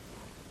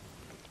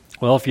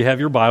Well, if you have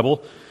your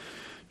Bible,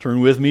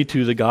 turn with me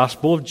to the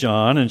Gospel of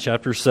John in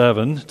chapter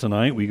 7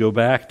 tonight. We go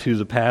back to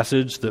the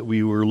passage that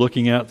we were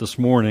looking at this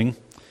morning.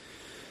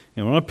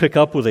 And I want to pick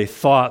up with a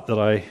thought that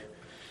I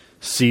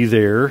see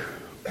there.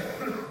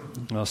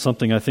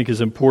 Something I think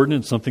is important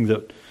and something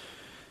that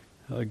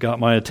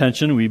got my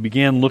attention. We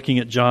began looking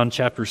at John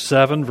chapter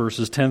 7,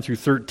 verses 10 through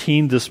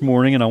 13 this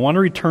morning. And I want to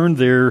return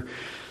there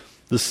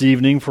this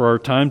evening for our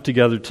time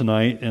together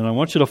tonight. And I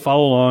want you to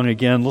follow along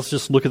again. Let's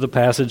just look at the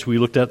passage we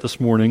looked at this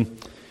morning,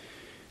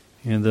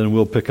 and then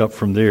we'll pick up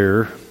from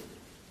there.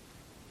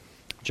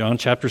 John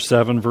chapter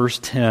 7, verse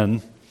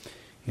 10,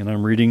 and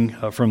I'm reading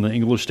from the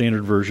English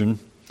Standard Version.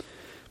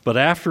 But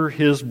after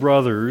his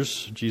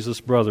brothers,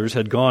 Jesus' brothers,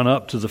 had gone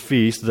up to the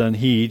feast, then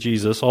he,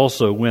 Jesus,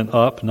 also went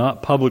up,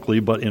 not publicly,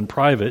 but in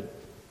private.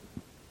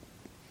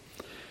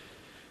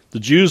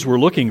 The Jews were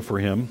looking for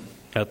him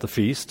at the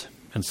feast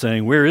and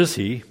saying, "Where is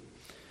he?"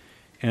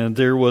 And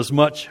there was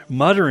much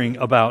muttering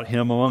about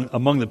him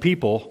among the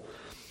people,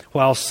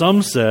 while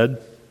some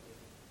said,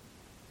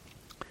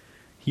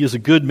 "He is a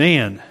good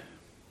man."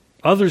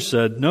 Others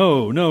said,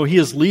 No, he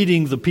is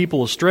leading the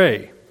people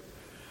astray."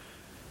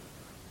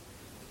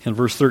 And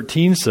verse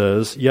 13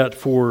 says, "Yet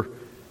for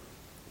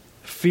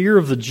fear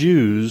of the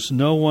Jews,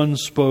 no one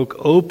spoke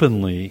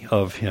openly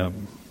of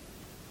him."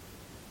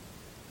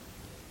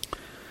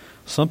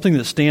 Something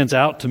that stands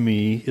out to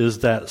me is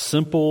that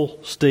simple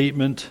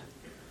statement,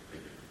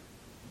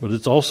 but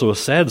it's also a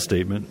sad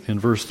statement in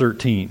verse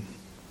 13.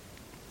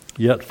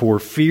 "Yet for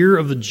fear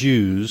of the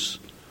Jews,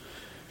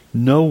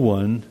 no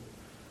one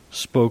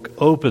spoke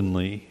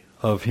openly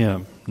of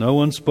him." No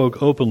one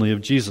spoke openly of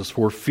Jesus.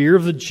 For fear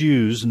of the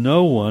Jews,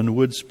 no one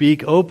would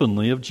speak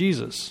openly of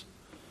Jesus.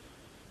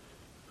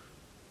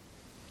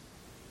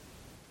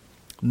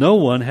 No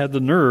one had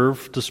the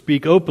nerve to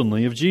speak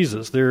openly of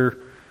Jesus.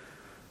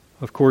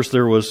 Of course,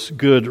 there was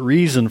good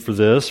reason for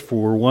this.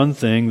 For one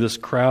thing, this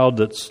crowd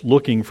that's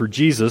looking for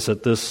Jesus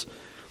at this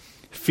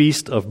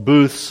Feast of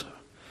Booths,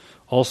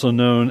 also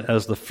known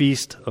as the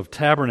Feast of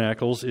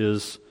Tabernacles,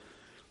 is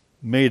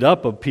made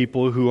up of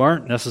people who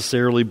aren't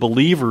necessarily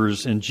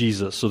believers in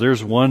Jesus. So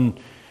there's one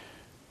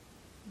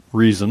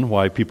reason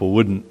why people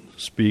wouldn't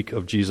speak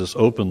of Jesus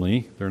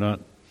openly. They're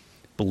not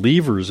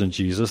believers in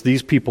Jesus.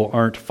 These people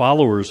aren't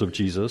followers of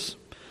Jesus.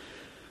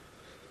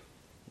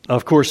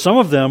 Of course, some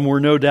of them were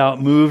no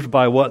doubt moved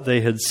by what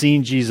they had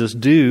seen Jesus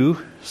do.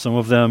 Some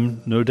of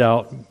them, no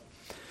doubt,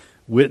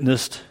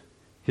 witnessed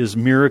his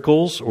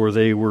miracles, or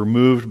they were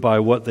moved by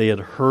what they had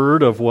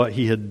heard of what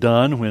he had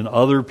done when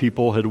other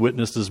people had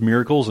witnessed his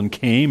miracles and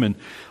came and,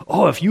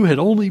 if you had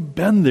only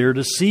been there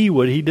to see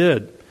what he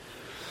did.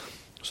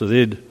 So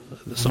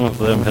some of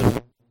them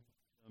had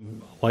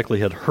likely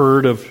had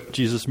heard of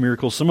Jesus'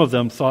 miracles. Some of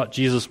them thought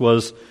Jesus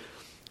was,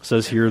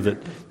 says here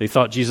that they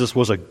thought Jesus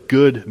was a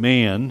good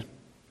man.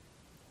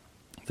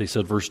 They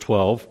said, verse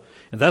 12.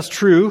 And that's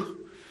true.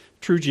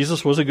 True,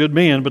 Jesus was a good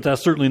man, but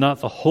that's certainly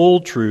not the whole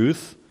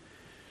truth.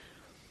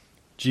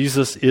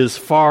 Jesus is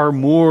far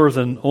more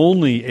than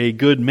only a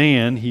good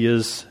man. He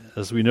is,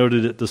 as we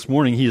noted it this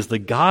morning, he is the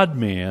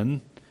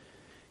God-man.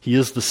 He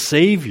is the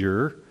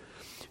Savior.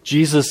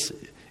 Jesus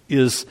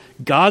is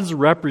God's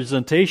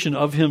representation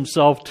of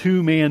himself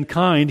to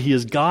mankind. He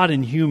is God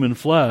in human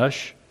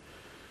flesh.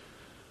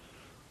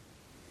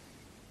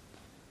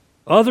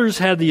 Others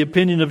had the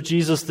opinion of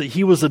Jesus that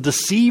he was a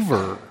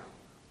deceiver.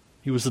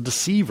 He was a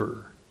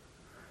deceiver.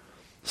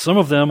 Some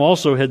of them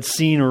also had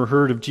seen or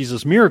heard of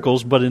Jesus'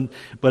 miracles, but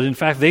in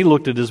fact they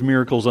looked at his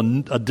miracles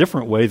a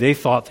different way. They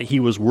thought that he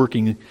was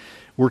working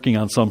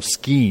on some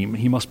scheme.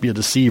 He must be a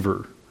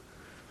deceiver.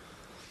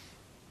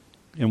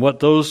 And what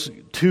those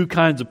two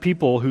kinds of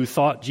people who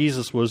thought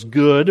Jesus was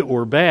good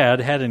or bad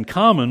had in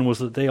common was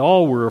that they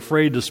all were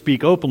afraid to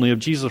speak openly of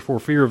Jesus for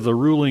fear of the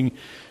ruling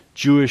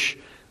Jewish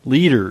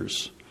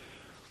leaders.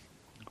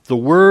 The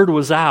word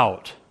was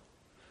out.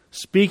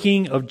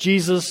 Speaking of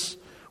Jesus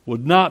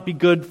would not be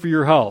good for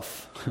your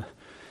health.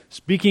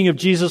 Speaking of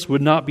Jesus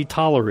would not be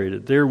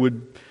tolerated. There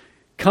would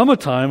come a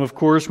time, of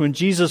course, when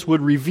Jesus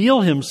would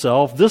reveal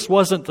himself. This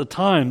wasn't the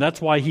time. That's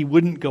why he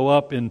wouldn't go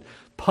up in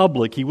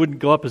public. He wouldn't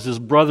go up, as his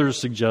brothers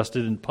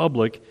suggested, in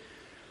public.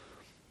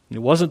 It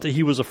wasn't that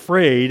he was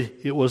afraid.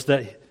 It was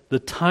that the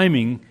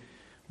timing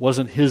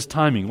wasn't his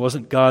timing,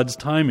 wasn't God's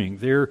timing.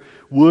 There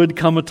would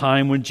come a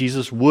time when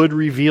Jesus would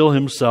reveal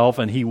himself,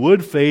 and he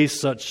would face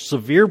such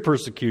severe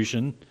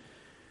persecution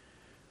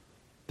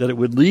that it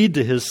would lead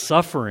to his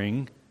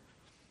suffering,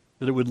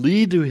 that it would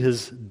lead to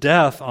his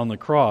death on the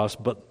cross.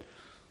 But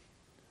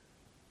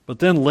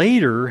then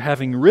later,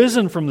 having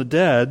risen from the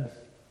dead,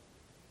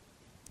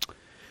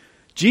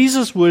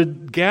 Jesus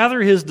would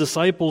gather his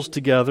disciples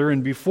together,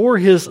 and before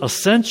his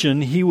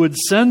ascension, he would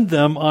send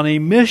them on a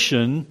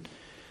mission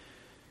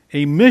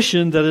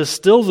that is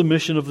still the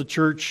mission of the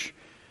church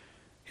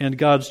and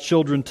God's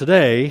children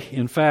today.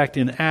 In fact,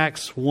 in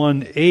Acts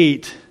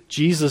 1:8,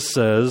 Jesus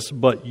says,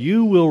 "But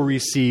you will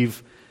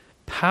receive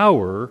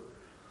power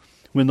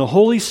when the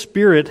Holy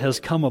Spirit has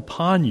come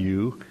upon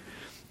you,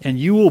 and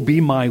you will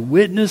be my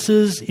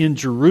witnesses in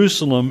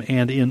Jerusalem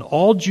and in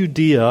all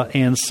Judea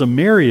and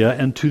Samaria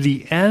and to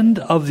the end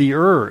of the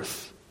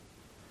earth.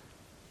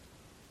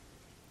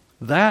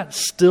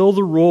 That's still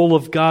the role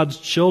of God's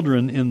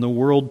children in the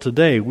world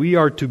today. We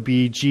are to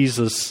be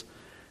Jesus'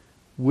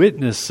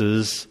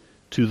 witnesses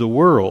to the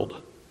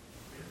world.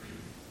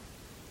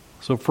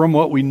 So from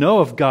what we know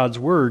of God's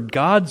Word,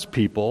 God's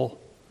people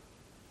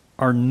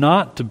are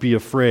not to be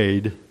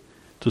afraid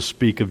to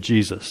speak of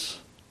Jesus.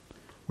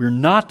 We're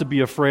not to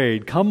be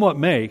afraid, come what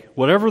may,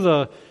 whatever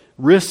the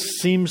risk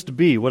seems to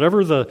be,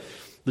 whatever the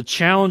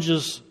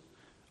challenges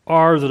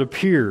are that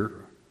appear.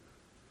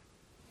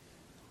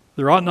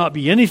 There ought not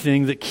be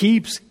anything that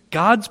keeps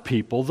God's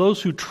people,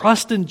 those who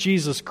trust in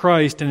Jesus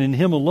Christ and in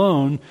Him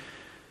alone,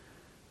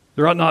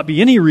 there ought not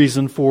be any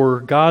reason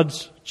for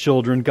God's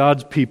children,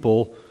 God's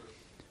people,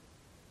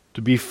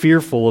 to be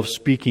fearful of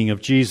speaking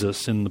of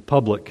Jesus in the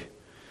public.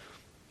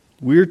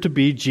 We're to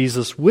be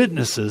Jesus'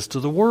 witnesses to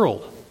the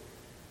world.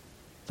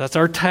 That's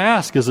our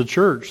task as a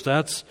church.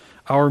 That's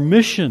our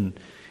mission.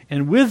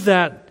 And with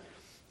that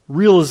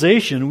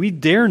realization, we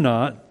dare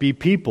not be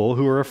people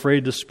who are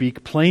afraid to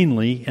speak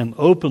plainly and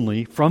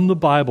openly from the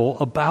Bible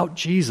about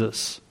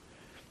Jesus.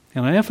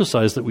 And I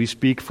emphasize that we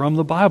speak from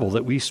the Bible,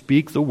 that we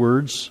speak the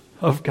words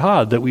of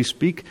God, that we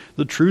speak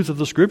the truth of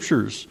the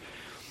Scriptures.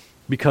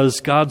 Because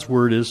God's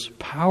Word is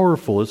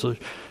powerful. It's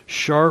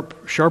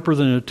sharper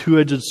than a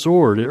two-edged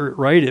sword,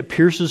 right? It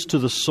pierces to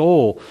the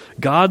soul.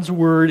 God's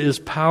Word is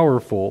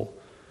powerful.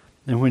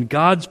 And when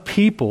God's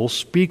people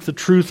speak the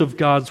truth of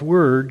God's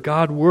Word,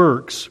 God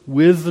works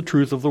with the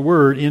truth of the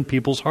Word in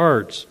people's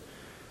hearts.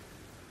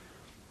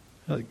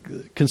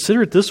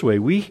 Consider it this way.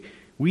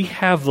 We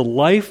have the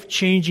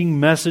life-changing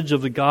message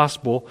of the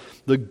gospel,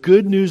 the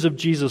good news of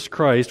Jesus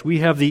Christ. We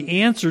have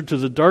the answer to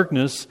the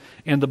darkness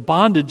and the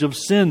bondage of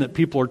sin that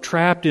people are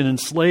trapped in,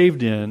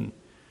 enslaved in.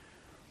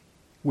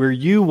 Where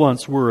you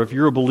once were, if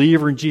you're a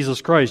believer in Jesus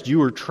Christ, you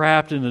were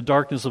trapped in the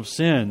darkness of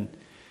sin.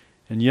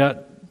 And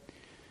yet,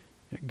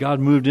 God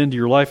moved into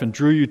your life and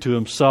drew you to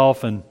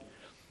Himself and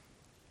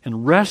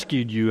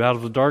rescued you out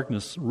of the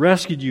darkness,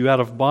 rescued you out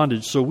of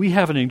bondage. So we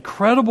have an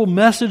incredible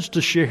message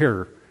to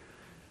share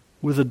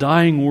with a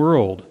dying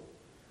world.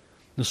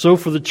 And so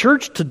for the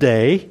church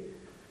today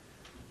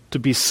to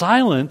be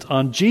silent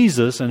on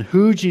Jesus and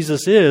who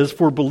Jesus is,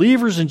 for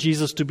believers in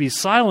Jesus to be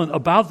silent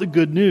about the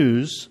good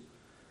news,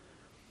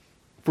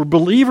 for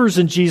believers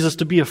in Jesus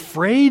to be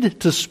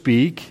afraid to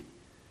speak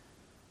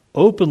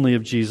openly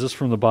of Jesus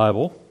from the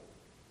Bible,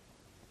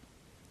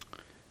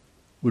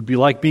 would be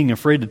like being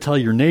afraid to tell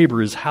your neighbor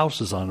his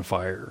house is on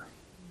fire.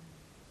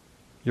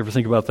 You ever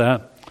think about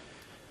that?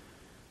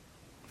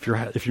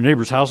 If your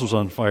neighbor's house was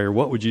on fire,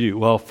 what would you do?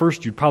 Well,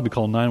 first you'd probably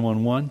call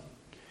 911,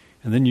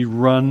 and then you'd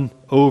run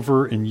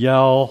over and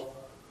yell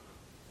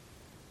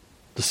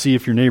to see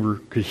if your neighbor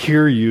could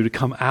hear you to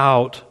come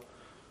out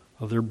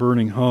of their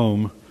burning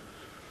home.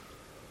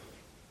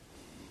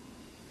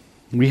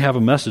 We have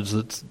a message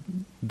that's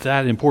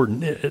that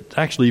important. It's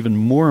actually even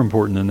more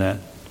important than that.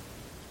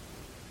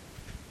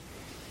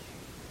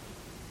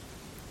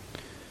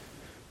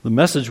 The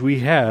message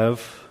we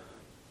have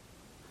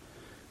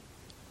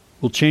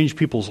will change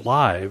people's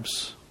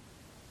lives,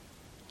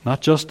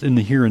 not just in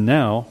the here and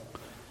now,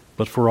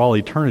 but for all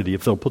eternity,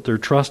 if they'll put their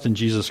trust in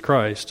Jesus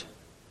Christ.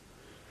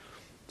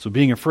 So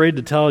being afraid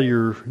to tell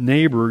your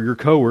neighbor, your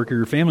coworker,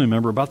 your family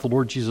member about the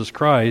Lord Jesus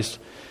Christ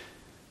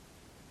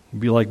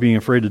would be like being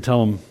afraid to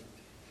tell them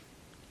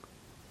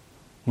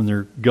when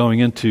they're going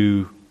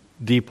into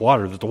deep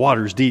water, that the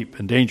water is deep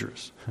and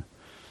dangerous.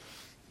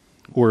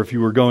 Or if you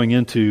were going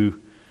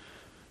into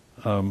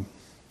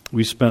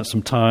we spent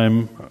some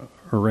time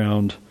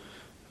around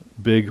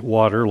big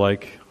water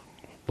like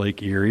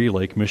Lake Erie,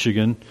 Lake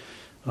Michigan.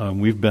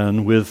 We've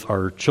been with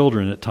our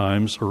children at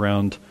times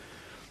around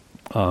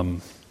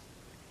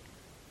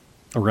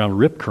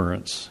rip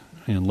currents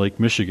in Lake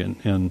Michigan,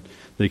 and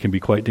they can be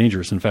quite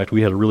dangerous. In fact,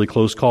 we had a really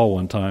close call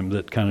one time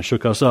that kind of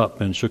shook us up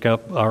and shook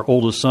up our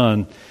oldest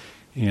son,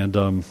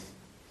 and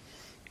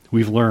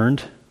we've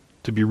learned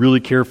to be really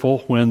careful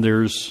when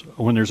there's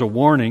a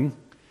warning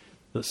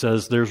that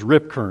says there's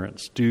rip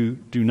currents. Do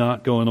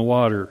not go in the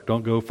water.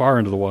 Don't go far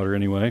into the water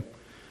anyway.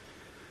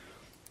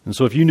 And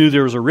so if you knew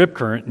there was a rip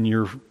current and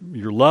your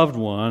loved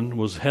one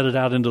was headed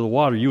out into the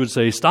water, you would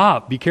say,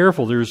 stop, be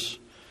careful. There's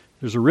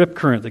a rip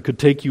current that could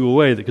take you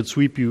away, that could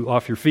sweep you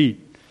off your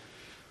feet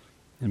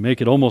and make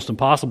it almost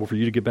impossible for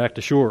you to get back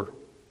to shore.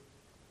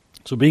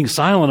 So being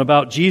silent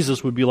about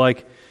Jesus would be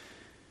like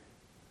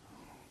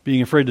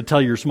being afraid to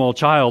tell your small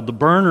child, the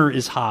burner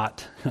is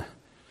hot.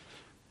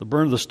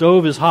 The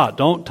stove is hot.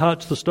 Don't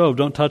touch the stove.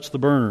 Don't touch the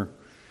burner.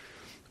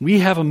 We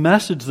have a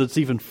message that's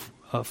even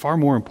far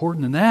more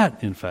important than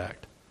that, in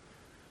fact.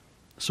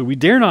 So we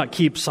dare not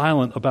keep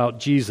silent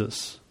about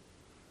Jesus.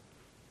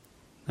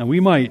 Now, we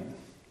might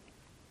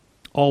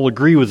all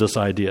agree with this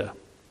idea.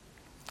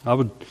 I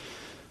would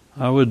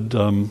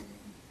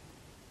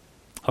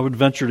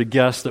venture to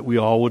guess that we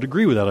all would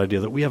agree with that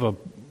idea, that we have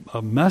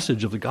a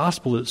message of the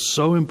gospel that's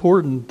so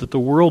important that the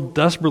world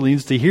desperately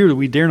needs to hear, that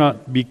we dare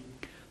not be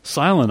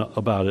silent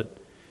about it.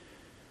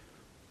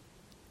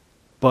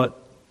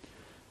 But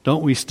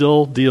don't we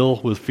still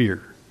deal with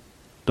fear?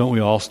 Don't we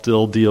all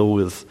still deal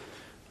with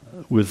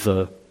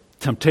the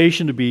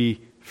temptation to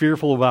be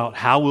fearful about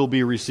how we'll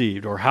be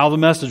received, or how the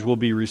message will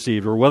be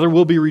received, or whether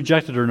we'll be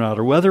rejected or not,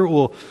 or whether it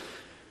will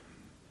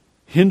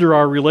hinder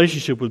our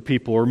relationship with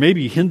people, or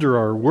maybe hinder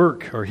our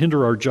work, or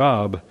hinder our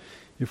job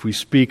if we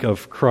speak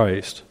of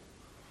Christ?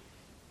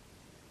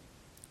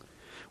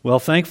 Well,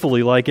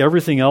 thankfully, like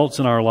everything else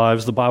in our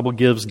lives, the Bible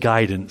gives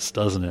guidance,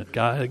 doesn't it?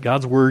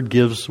 God's Word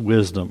gives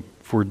wisdom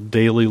for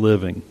daily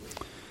living.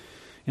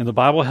 And the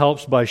Bible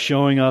helps by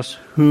showing us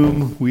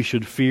whom we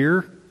should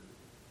fear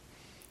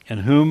and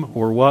whom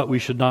or what we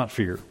should not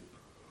fear.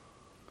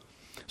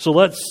 So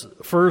let's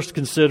first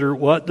consider,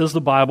 what does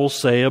the Bible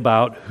say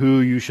about who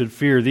you should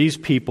fear? These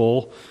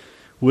people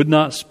would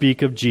not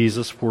speak of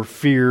Jesus for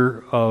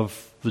fear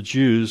of the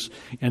Jews,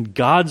 and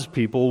God's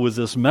people, with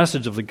this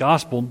message of the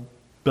gospel,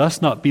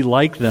 best not be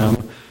like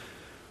them.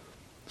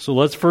 So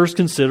let's first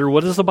consider,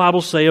 what does the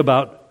Bible say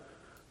about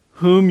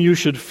whom you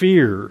should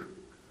fear?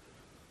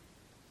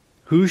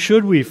 Who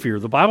should we fear?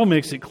 The Bible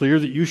makes it clear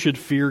that you should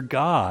fear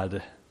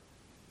God.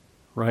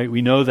 Right?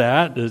 We know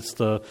that. It's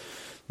the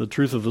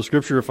truth of the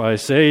Scripture. If I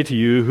say to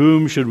you,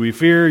 whom should we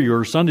fear?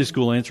 Your Sunday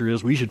school answer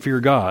is, we should fear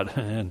God.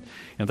 And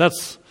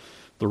that's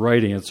the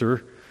right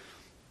answer.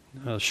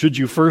 Should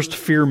you first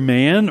fear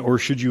man, or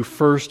should you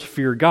first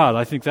fear God?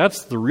 I think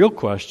that's the real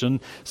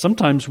question.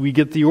 Sometimes we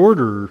get the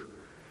order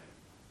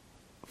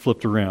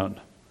flipped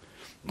around.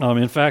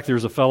 In fact,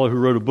 there's a fellow who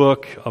wrote a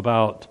book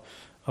about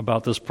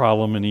this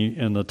problem,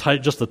 and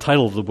just the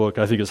title of the book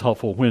I think is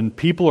helpful. When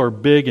People Are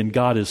Big and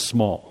God is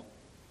Small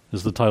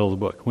is the title of the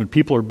book. When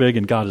people are big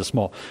and God is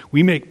small.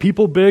 We make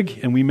people big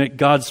and we make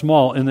God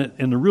small,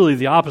 and really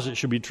the opposite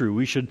should be true.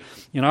 We should,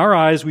 in our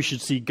eyes, we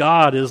should see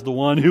God as the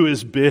one who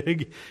is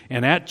big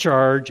and at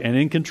charge and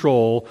in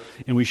control,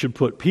 and we should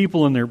put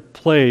people in their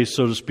place,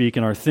 so to speak,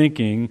 in our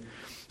thinking,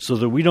 so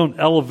that we don't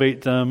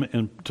elevate them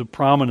into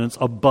prominence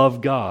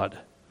above God.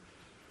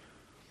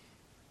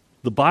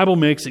 The Bible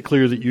makes it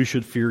clear that you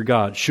should fear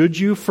God. Should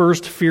you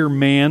first fear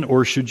man,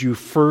 or should you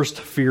first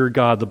fear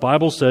God? The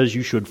Bible says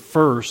you should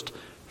first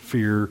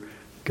fear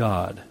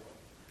God.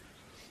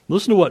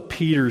 Listen to what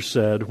Peter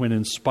said when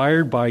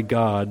inspired by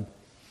God,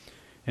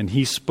 and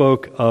he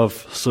spoke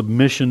of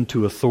submission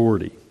to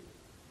authority.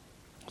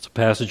 It's a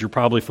passage you're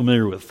probably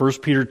familiar with. 1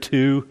 Peter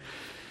 2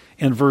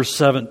 and verse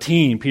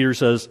 17, Peter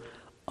says,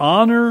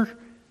 honor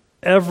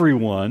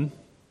everyone,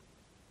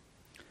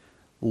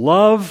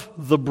 love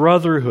the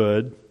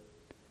brotherhood,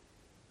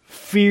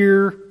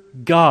 fear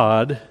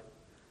God,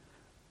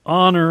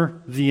 honor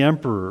the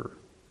emperor.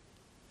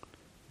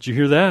 Did you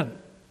hear that?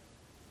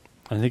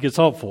 I think it's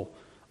helpful.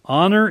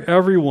 Honor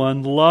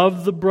everyone,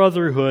 love the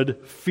brotherhood,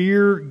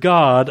 fear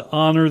God,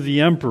 honor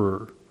the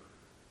emperor.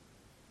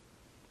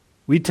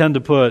 We tend to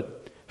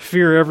put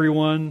fear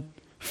everyone,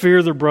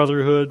 fear the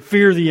brotherhood,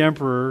 fear the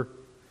emperor,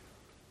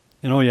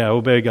 and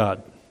obey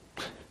God.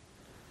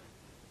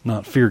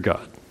 Not fear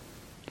God.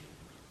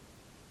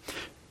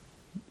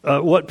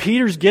 What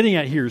Peter's getting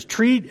at here is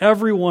treat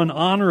everyone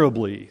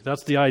honorably.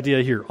 That's the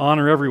idea here.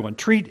 Honor everyone.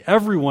 Treat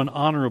everyone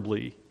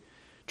honorably.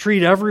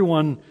 Treat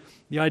everyone,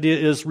 the idea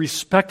is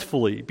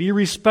respectfully. Be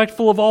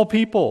respectful of all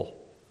people.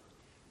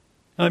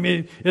 I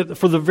mean,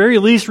 for the very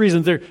least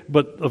reason,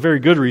 but a very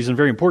good reason,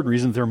 very important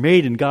reason, they're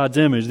made in God's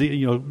image.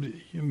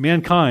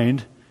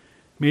 Mankind,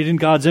 made in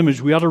God's image,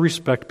 we ought to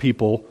respect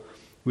people.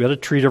 We ought to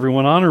treat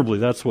everyone honorably.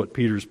 That's what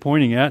Peter's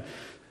pointing at.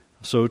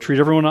 So treat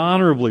everyone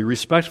honorably,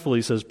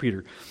 respectfully, says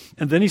Peter.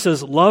 And then he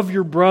says, love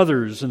your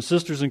brothers and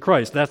sisters in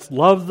Christ. That's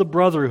love the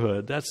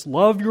brotherhood. That's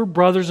love your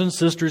brothers and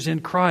sisters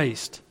in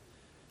Christ.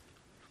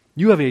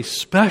 You have a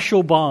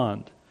special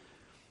bond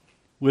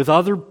with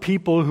other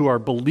people who are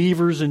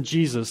believers in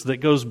Jesus that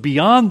goes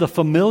beyond the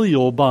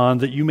familial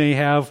bond that you may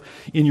have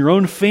in your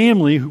own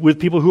family with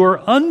people who are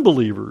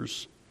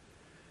unbelievers.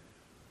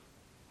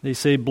 They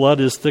say blood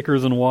is thicker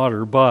than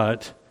water,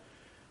 but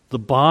the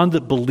bond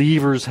that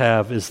believers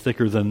have is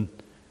thicker than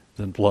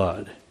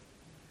blood.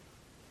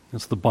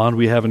 It's the bond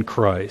we have in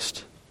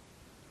Christ.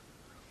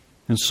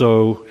 And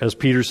so, as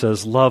Peter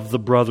says, love the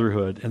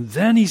brotherhood. And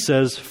then he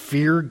says,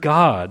 fear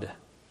God.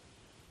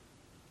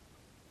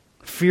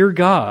 Fear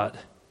God.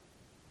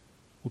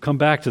 We'll come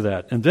back to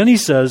that. And then he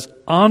says,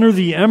 honor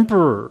the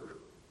emperor.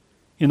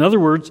 In other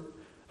words,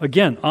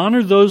 again,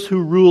 honor those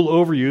who rule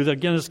over you.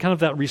 Again, it's kind of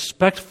that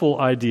respectful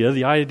idea,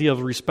 the idea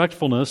of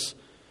respectfulness.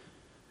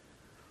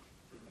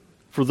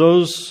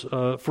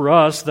 For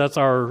us, that's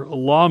our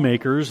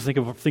lawmakers. Think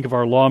of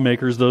our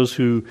lawmakers, those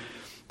who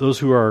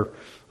are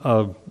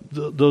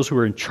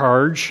in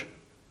charge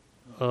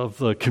of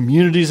the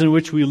communities in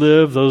which we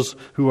live, those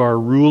who are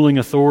ruling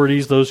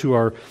authorities, those who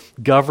are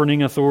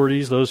governing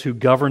authorities, those who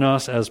govern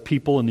us as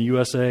people in the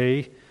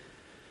USA.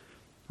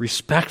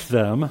 Respect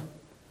them.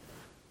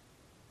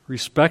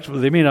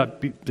 They may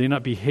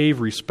not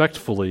behave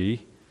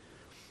respectfully,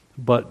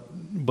 but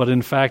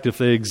in fact, if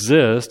they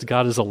exist,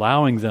 God is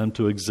allowing them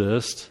to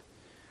exist,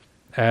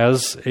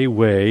 as a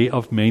way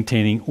of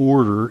maintaining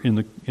order in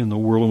the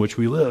world in which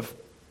we live.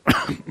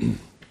 And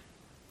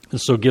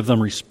so give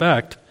them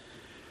respect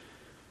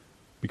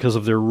because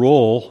of their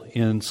role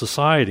in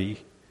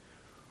society.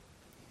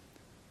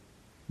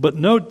 But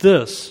note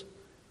this,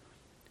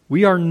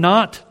 we are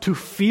not to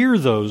fear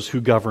those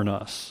who govern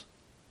us.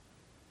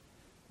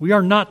 We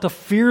are not to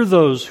fear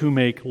those who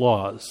make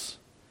laws.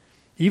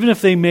 Even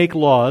if they make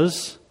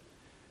laws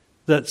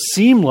that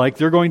seem like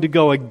they're going to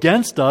go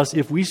against us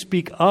if we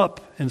speak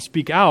up and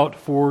speak out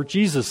for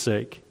Jesus'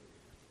 sake.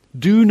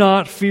 Do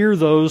not fear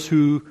those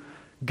who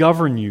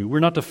govern you. We're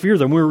not to fear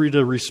them. We're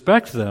to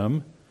respect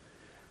them.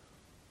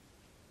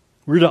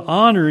 We're to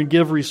honor and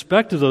give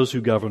respect to those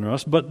who govern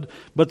us. But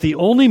the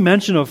only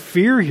mention of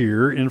fear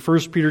here in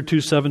 1 Peter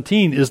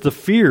 2:17 is the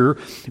fear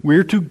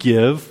we're to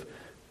give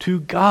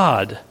to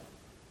God.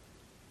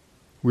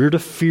 We're to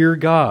fear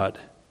God.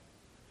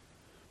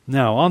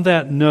 Now, on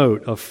that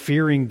note of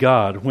fearing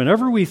God,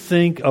 whenever we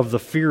think of the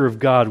fear of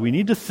God, we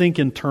need to think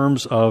in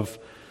terms of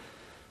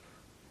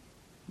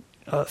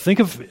think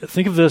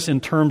of this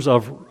in terms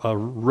of a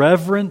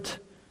reverent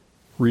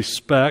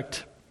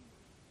respect,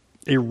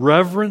 a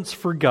reverence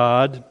for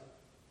God,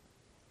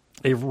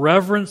 a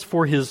reverence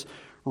for His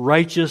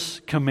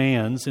righteous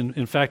commands.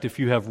 In fact, if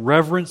you have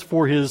reverence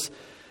for His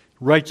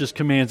righteous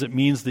commands, it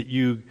means that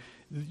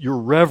your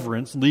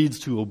reverence leads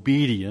to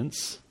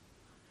obedience.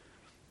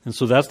 And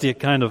so that's the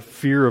kind of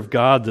fear of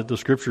God that the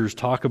Scriptures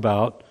talk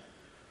about.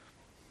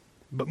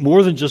 But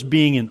more than just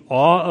being in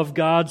awe of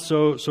God,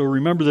 so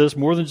remember this,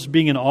 more than just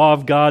being in awe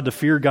of God, to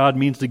fear God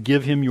means to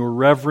give Him your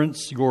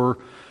reverence, your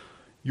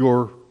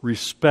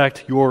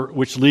respect,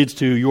 which leads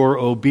to your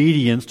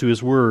obedience to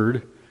His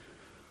Word.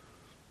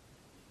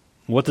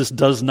 What this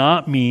does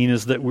not mean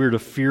is that we're to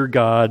fear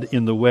God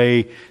in the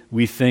way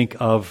we think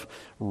of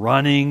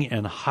running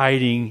and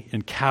hiding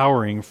and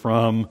cowering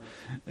from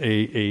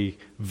a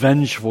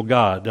vengeful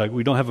God. Like,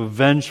 we don't have a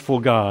vengeful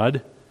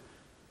God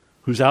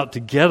who's out to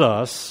get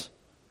us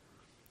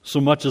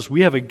so much as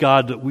we have a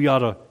God that we ought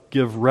to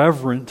give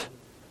reverent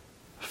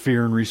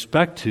fear and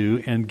respect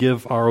to and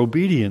give our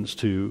obedience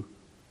to.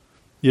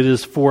 It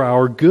is for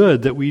our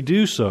good that we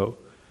do so.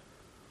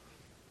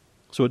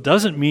 So it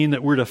doesn't mean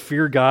that we're to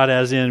fear God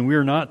as in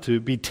we're not to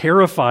be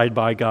terrified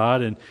by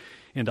God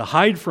and to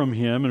hide from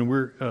Him.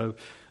 And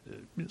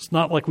it's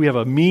not like we have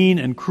a mean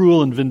and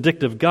cruel and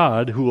vindictive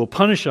God who will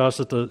punish us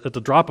at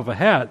the drop of a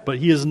hat. But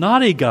He is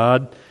not a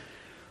God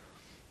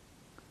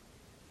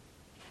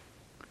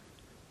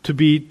to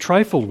be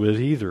trifled with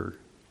either.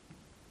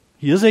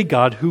 He is a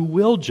God who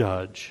will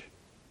judge,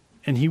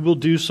 and He will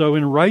do so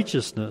in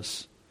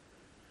righteousness.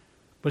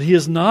 But He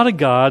is not a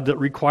God that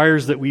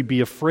requires that we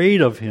be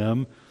afraid of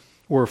Him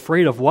or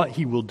afraid of what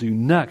He will do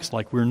next,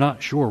 like we're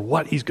not sure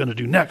what He's going to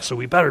do next, so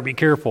we better be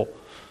careful.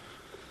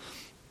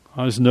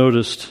 I was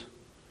noticed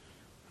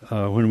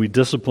when we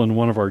disciplined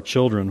one of our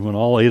children, when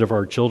all 8 of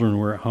our children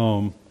were at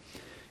home,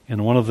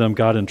 and one of them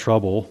got in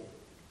trouble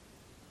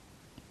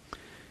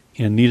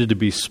and needed to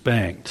be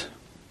spanked.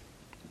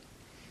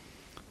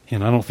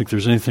 And I don't think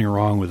there's anything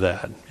wrong with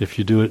that. If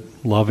you do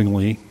it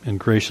lovingly and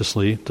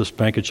graciously, to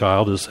spank a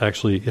child is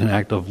actually an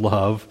act of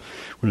love.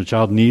 When a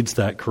child needs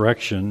that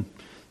correction,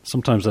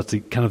 sometimes that's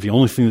kind of the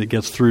only thing that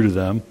gets through to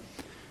them.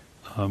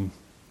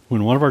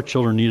 When one of our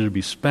children needed to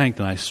be spanked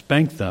and I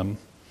spanked them,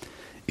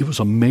 it was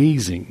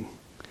amazing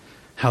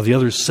how the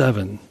other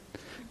 7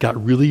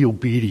 got really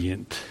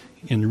obedient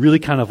and really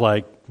kind of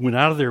like went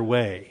out of their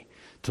way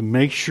to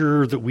make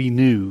sure that we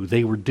knew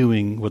they were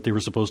doing what they were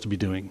supposed to be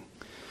doing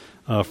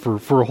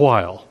for a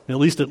while. At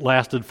least it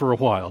lasted for a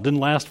while. It didn't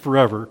last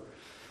forever.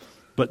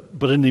 But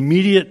in the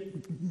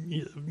immediate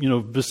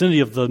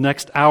vicinity of the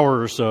next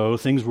hour or so,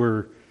 things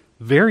were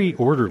very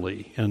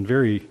orderly and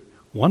very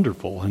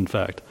wonderful, in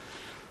fact.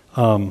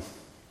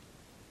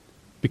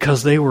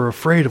 Because they were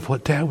afraid of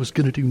what Dad was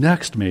going to do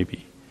next,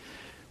 maybe.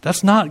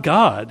 That's not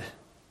God.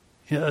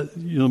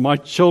 My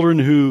children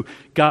who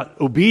got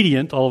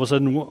obedient, all of a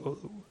sudden,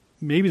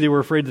 maybe they were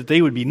afraid that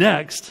they would be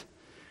next.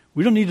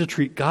 We don't need to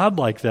treat God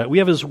like that. We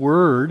have His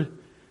Word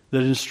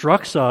that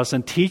instructs us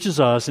and teaches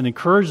us and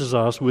encourages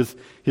us with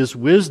His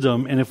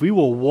wisdom. And if we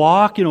will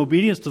walk in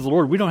obedience to the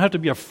Lord, we don't have to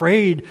be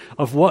afraid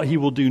of what He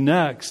will do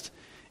next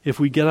if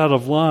we get out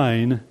of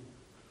line.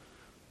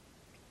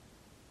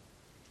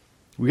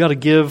 We got to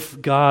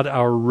give God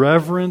our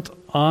reverent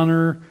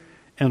honor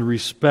and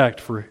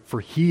respect, for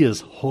He is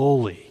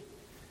holy.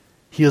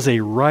 He is a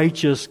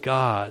righteous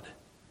God.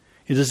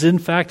 It is in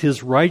fact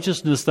His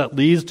righteousness that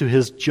leads to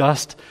His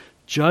just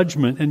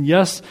judgment. And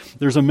yes,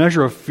 there's a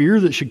measure of fear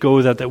that should go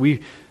with that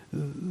we,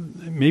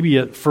 maybe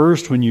at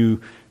first when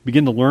you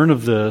begin to learn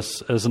of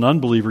this as an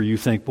unbeliever, you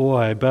think, boy,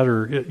 I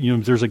better,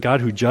 if there's a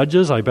God who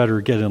judges, I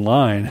better get in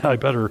line. I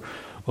better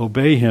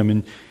obey Him.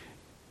 And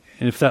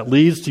if that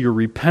leads to your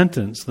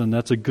repentance, then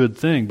that's a good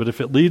thing. But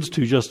if it leads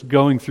to just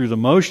going through the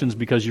motions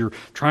because you're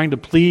trying to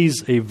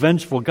please a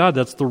vengeful God,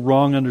 that's the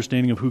wrong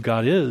understanding of who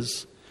God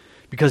is.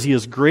 Because He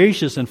is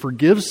gracious and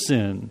forgives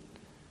sin.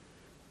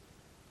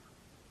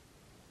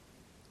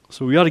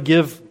 So we ought to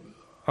give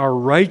our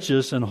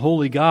righteous and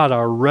holy God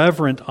our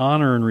reverent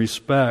honor and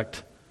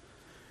respect.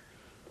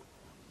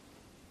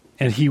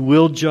 And He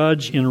will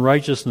judge in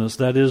righteousness.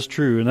 That is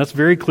true. And that's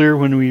very clear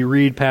when we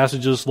read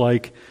passages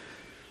like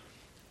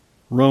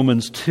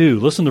Romans 2.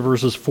 Listen to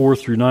verses 4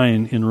 through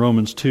 9 in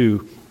Romans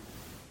 2.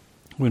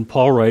 When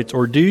Paul writes,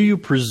 "Or do you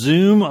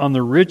presume on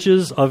the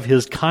riches of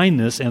His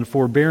kindness and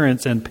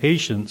forbearance and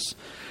patience,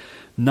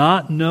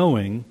 not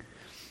knowing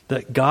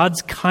that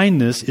God's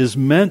kindness is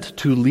meant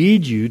to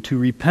lead you to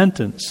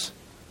repentance?"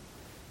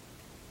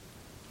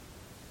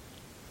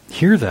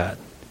 Hear that.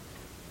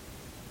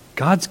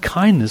 God's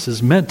kindness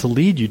is meant to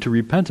lead you to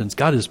repentance.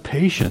 God is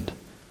patient.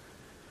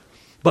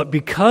 "But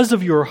because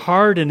of your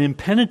hard and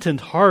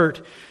impenitent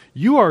heart,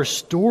 you are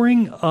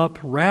storing up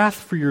wrath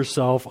for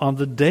yourself on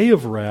the day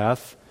of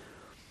wrath,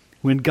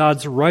 when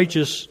God's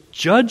righteous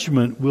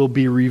judgment will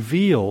be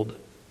revealed."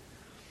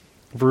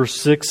 Verse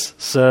 6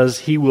 says,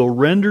 "He will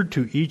render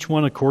to each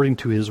one according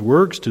to his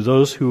works, to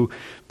those who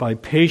by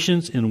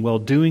patience in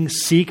well-doing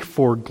seek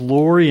for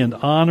glory and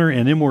honor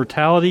and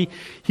immortality,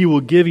 He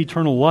will give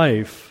eternal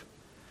life."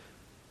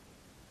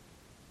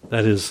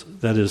 That is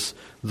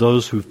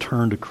those who've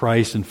turned to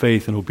Christ in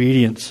faith and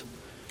obedience,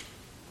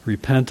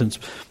 repentance.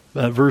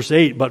 Verse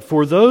 8, "But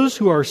for those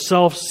who are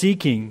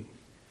self-seeking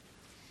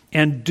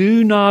and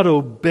do not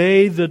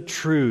obey the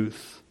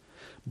truth,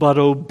 but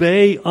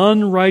obey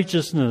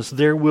unrighteousness,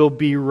 there will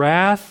be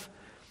wrath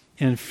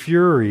and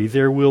fury.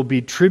 There will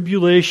be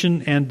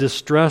tribulation and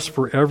distress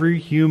for every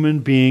human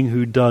being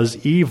who does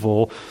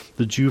evil,"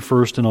 the Jew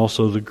first and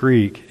also the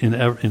Greek. In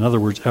other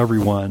words,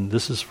 everyone.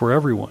 This is for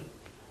everyone.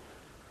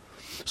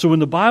 So when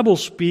the Bible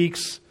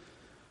speaks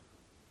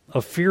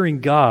of fearing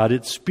God,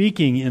 it's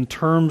speaking in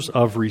terms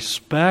of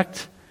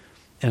respect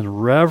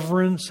and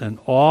reverence and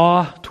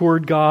awe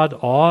toward God,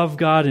 awe of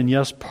God. And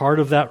yes, part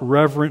of that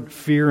reverent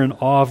fear and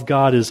awe of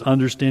God is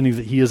understanding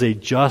that He is a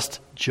just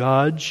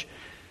judge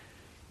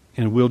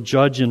and will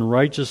judge in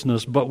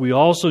righteousness. But we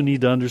also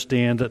need to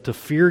understand that to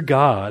fear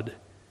God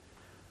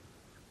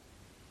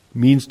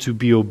means to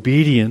be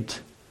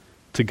obedient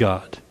to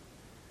God,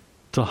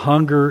 to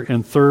hunger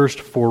and thirst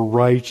for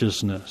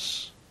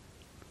righteousness,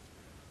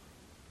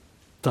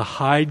 to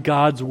hide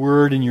God's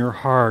word in your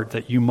heart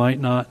that you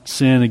might not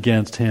sin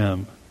against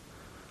Him.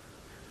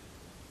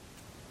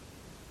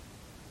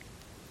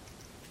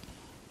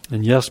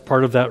 And yes,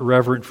 part of that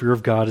reverent fear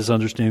of God is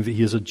understanding that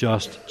He is a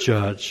just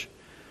judge.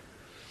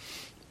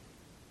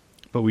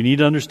 But we need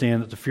to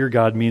understand that to fear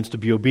God means to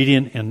be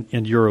obedient,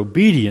 and your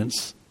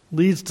obedience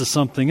leads to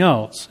something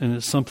else. And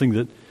it's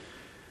something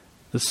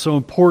that's so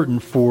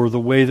important for the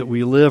way that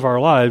we live our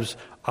lives.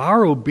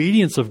 Our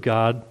obedience of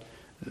God,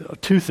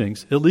 two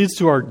things. It leads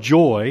to our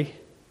joy.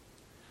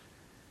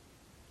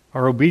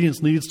 Our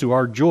obedience leads to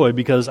our joy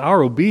because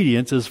our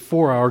obedience is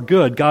for our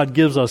good. God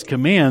gives us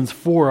commands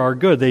for our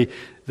good.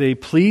 They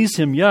please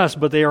Him, yes,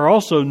 but they are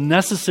also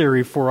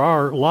necessary for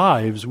our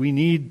lives. We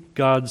need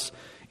God's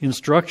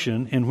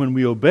instruction, and when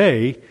we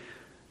obey,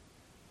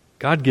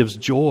 God gives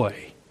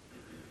joy.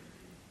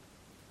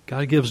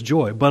 God gives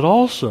joy. But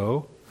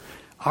also,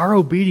 our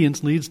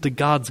obedience leads to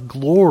God's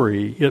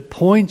glory. It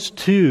points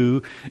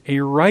to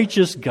a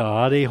righteous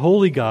God, a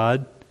holy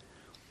God,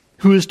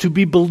 who is to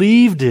be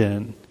believed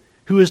in,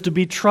 who is to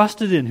be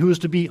trusted in, who is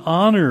to be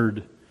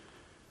honored.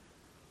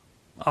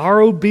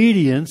 Our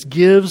obedience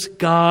gives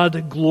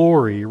God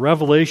glory.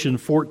 Revelation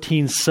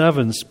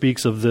 14:7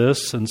 speaks of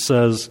this and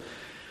says,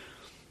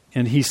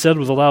 "And He said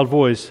with a loud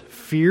voice,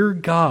 'Fear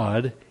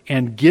God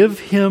and give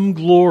Him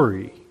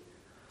glory,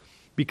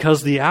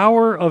 because the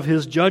hour of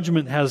His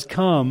judgment has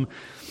come,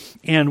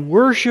 and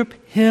worship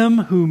Him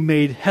who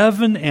made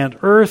heaven and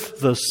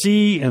earth, the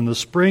sea, and the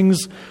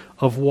springs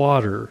of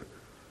water.'"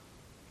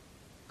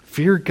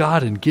 Fear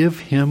God and give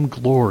Him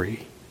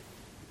glory.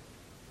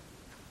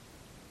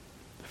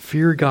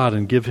 Fear God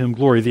and give Him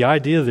glory. The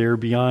idea there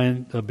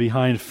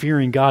behind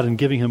fearing God and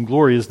giving Him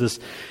glory is this: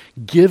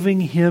 giving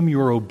Him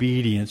your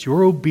obedience.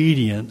 Your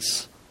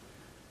obedience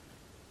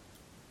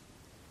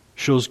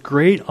shows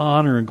great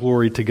honor and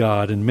glory to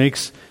God and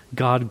makes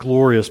God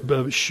glorious,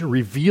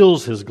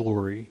 reveals His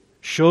glory,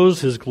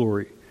 shows His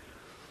glory,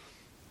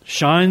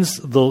 shines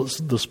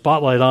the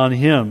spotlight on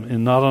Him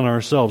and not on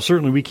ourselves.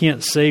 Certainly we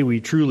can't say we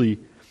truly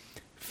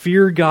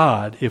fear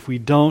God if we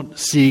don't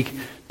seek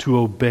to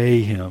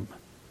obey Him,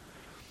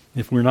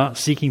 if we're not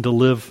seeking to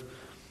live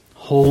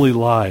holy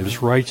lives,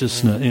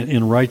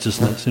 in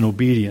righteousness, in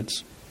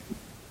obedience.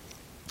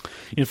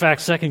 In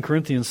fact, 2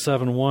 Corinthians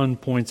 7:1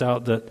 points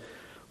out that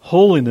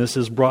holiness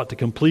is brought to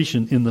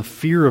completion in the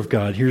fear of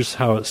God. Here's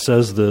how it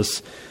says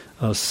this,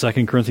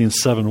 2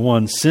 Corinthians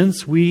 7:1.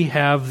 "Since we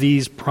have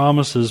these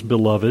promises,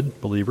 beloved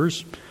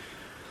believers,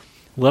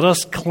 let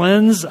us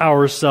cleanse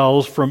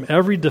ourselves from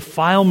every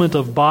defilement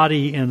of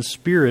body and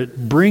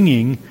spirit,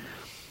 bringing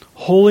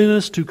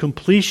holiness to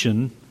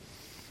completion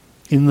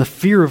in the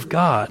fear of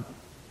God."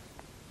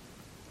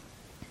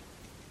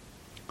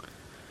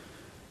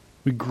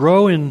 We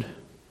grow in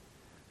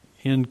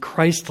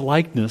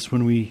Christ-likeness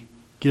when we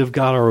give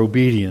God our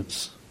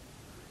obedience.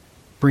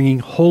 bringing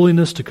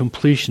holiness to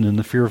completion in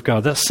the fear of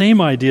God. That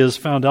same idea is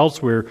found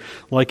elsewhere,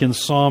 like in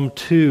Psalm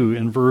 2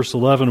 in verse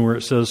 11, where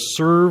it says,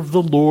 serve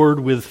the Lord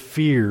with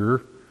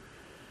fear.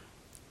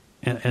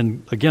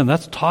 And again,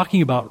 that's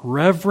talking about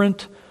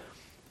reverent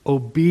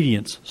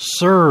obedience.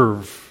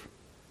 Serve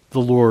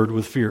the Lord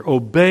with fear.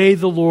 Obey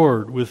the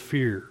Lord with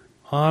fear.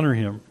 Honor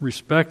Him.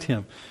 Respect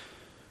Him.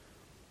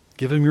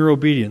 Give Him your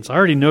obedience. I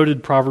already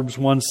noted Proverbs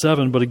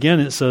 1:7, but again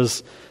it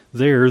says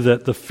there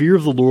that the fear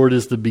of the Lord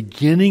is the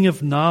beginning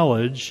of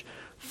knowledge.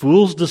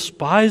 Fools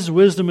despise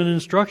wisdom and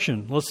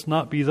instruction. Let's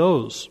not be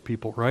those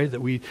people, right?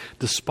 That we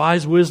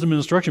despise wisdom and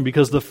instruction,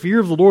 because the fear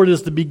of the Lord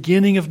is the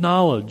beginning of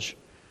knowledge.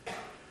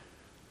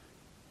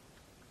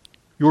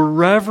 Your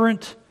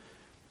reverent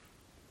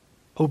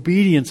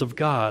obedience of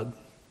God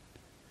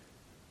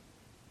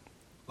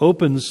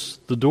opens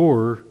the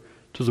door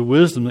to the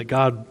wisdom that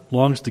God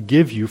longs to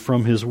give you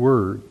from His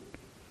Word.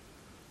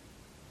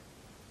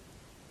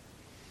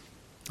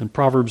 And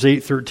Proverbs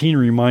 8:13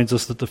 reminds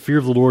us that the fear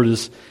of the Lord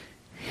is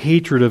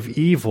hatred of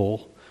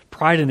evil,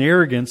 pride and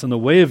arrogance in the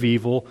way of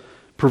evil,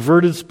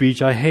 perverted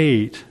speech I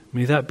hate.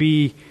 May that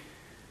be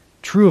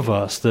true of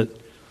us, that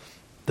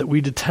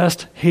we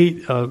detest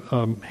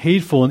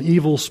hateful and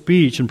evil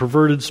speech and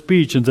perverted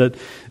speech, and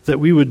that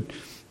we would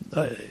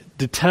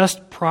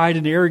detest pride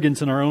and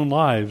arrogance in our own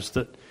lives.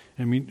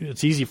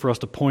 It's easy for us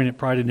to point at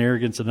pride and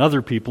arrogance in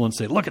other people and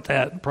say, look at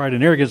that, pride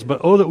and arrogance,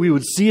 but that we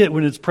would see it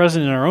when it's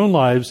present in our own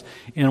lives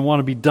and want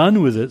to be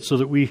done with it, so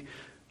that we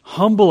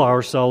humble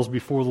ourselves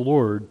before the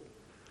Lord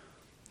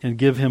and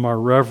give Him our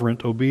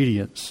reverent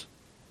obedience.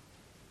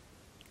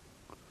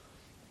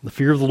 The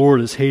fear of the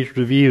Lord is hatred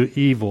of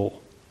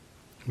evil.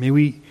 May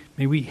we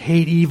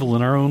hate evil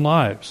in our own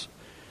lives.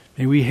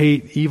 May we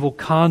hate evil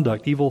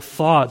conduct, evil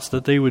thoughts,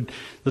 that they would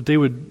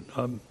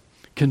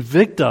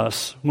convict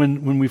us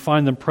when we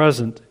find them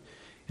present,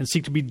 and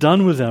seek to be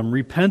done with them,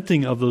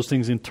 repenting of those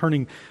things and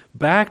turning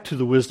back to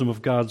the wisdom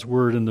of God's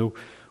Word and the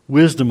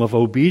wisdom of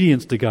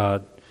obedience to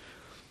God.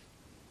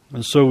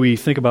 And so we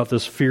think about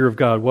this fear of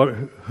God.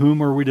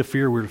 Whom are we to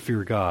fear? We're to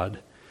fear God.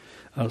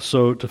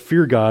 So to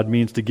fear God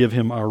means to give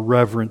Him our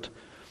reverent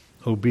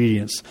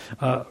obedience.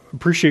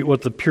 Appreciate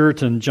what the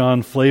Puritan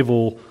John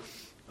Flavel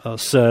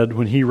said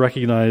when he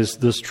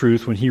recognized this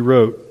truth, when he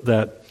wrote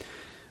that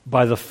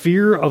by the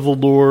fear of the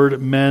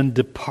Lord men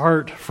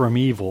depart from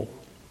evil.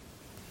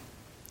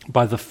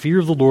 By the fear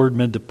of the Lord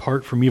men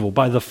depart from evil.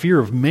 By the fear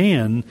of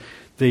man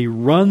they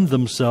run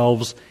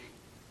themselves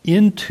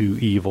into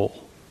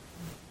evil.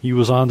 He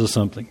was onto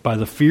something. By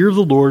the fear of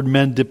the Lord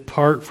men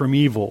depart from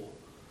evil.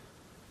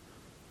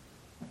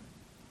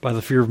 By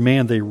the fear of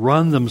man, they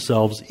run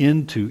themselves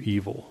into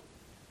evil.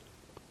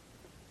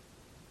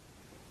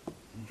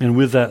 And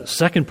with that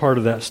second part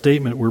of that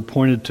statement, we're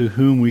pointed to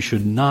whom we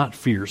should not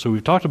fear. So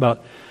we've talked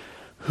about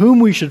whom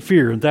we should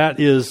fear, and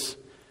that is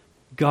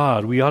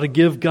God. We ought to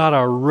give God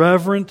our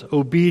reverent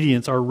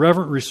obedience. Our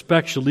reverent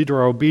respect should lead to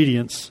our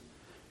obedience.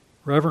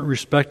 Reverent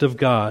respect of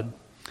God,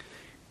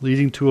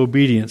 leading to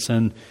obedience.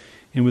 And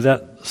with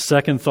that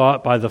second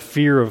thought, by the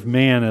fear of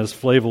man, as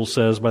Flavel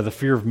says, by the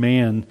fear of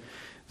man,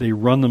 they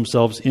run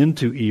themselves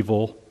into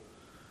evil.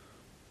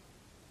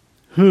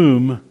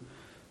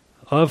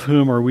 Of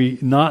whom are we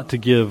not to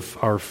give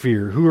our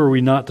fear? Who are we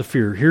not to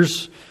fear?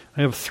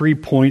 I have 3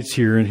 points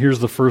here, and here's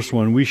the first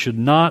one. We should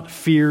not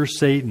fear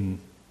Satan.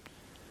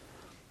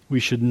 We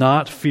should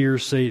not fear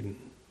Satan.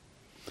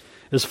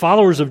 As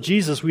followers of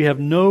Jesus, we have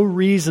no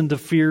reason to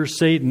fear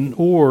Satan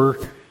or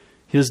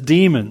his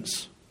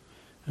demons.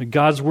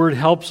 God's Word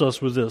helps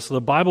us with this. The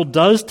Bible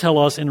does tell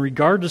us in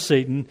regard to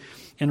Satan,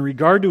 in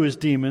regard to his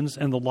demons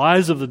and the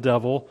lies of the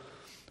devil,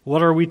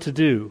 what are we to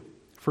do?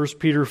 1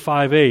 Peter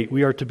 5:8,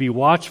 we are to be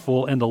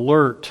watchful and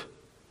alert.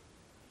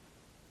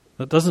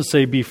 That doesn't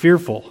say be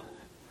fearful.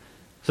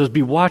 It says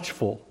be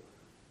watchful,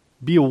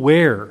 be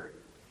aware,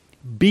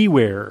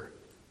 beware,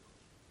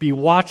 be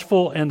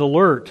watchful and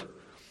alert.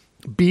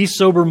 Be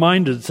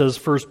sober-minded, says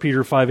 1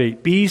 Peter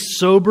 5:8. Be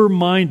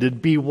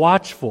sober-minded, be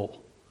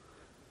watchful.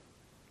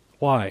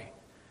 Why?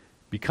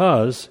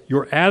 Because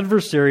your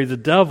adversary, the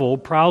devil,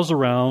 prowls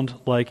around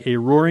like a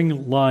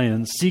roaring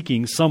lion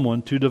seeking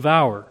someone to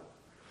devour.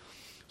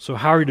 So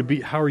how are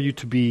you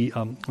to be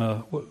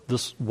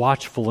this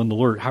watchful and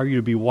alert? How are you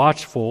to be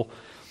watchful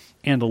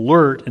and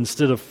alert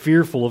instead of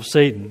fearful of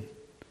Satan?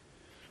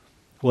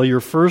 Well,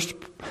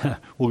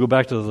 we'll go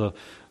back to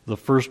the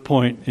first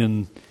point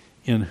in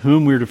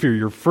whom we're to fear.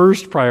 Your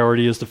first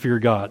priority is to fear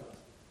God.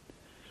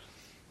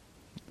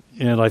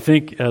 And I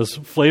think, as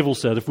Flavel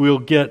said, if we'll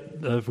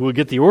get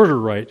the order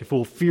right, if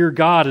we'll fear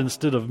God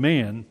instead of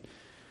man,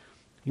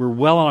 we're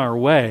well on our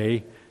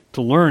way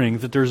to learning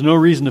that there's no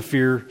reason to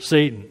fear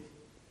Satan.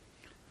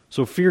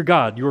 So fear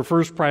God. Your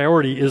first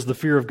priority is the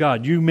fear of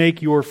God. You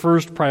make your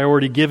first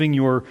priority giving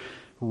your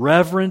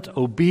reverent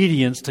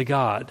obedience to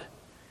God.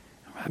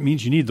 That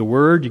means you need the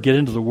Word. You get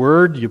into the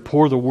Word. You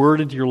pour the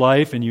Word into your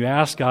life, and you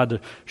ask God to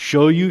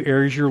show you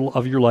areas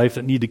of your life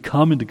that need to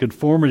come into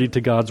conformity to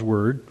God's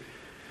Word.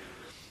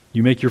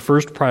 You make your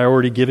first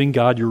priority giving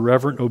God your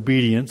reverent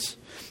obedience.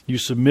 You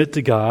submit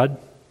to God.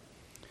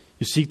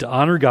 You seek to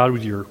honor God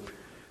with your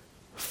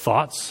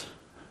thoughts,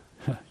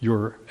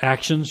 your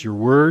actions, your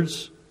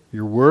words,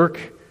 your work.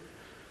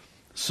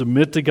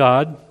 Submit to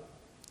God.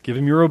 Give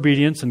Him your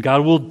obedience, and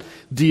God will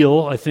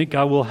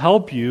God will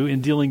help you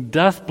in dealing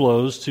death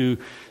blows to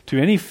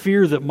any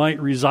fear that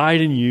might reside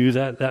in you,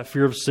 that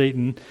fear of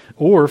Satan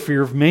or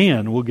fear of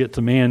man. We'll get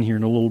to man here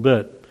in a little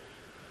bit.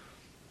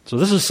 So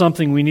this is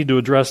something we need to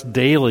address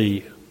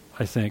daily,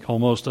 I think,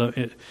 almost.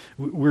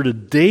 We're to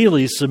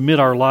daily submit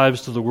our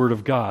lives to the Word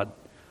of God.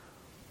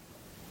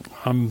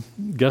 I'm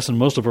guessing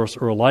most of us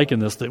are alike in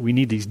this, that we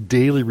need these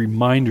daily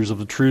reminders of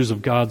the truths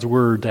of God's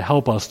Word to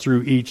help us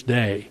through each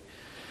day.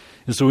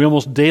 And so we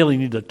almost daily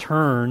need to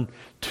turn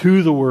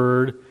to the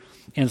Word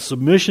and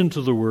submission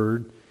to the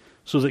Word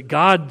so that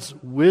God's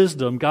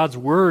wisdom, God's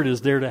Word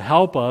is there to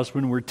help us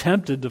when we're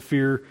tempted to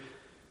fear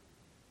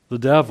the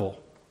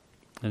devil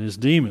and his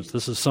demons.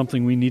 This is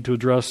something we need to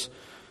address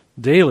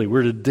daily.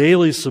 We're to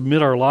daily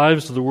submit our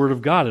lives to the Word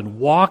of God and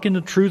walk in the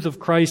truth of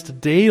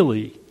Christ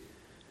daily.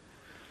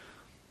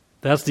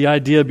 That's the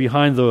idea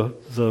behind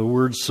the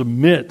word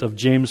submit of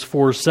James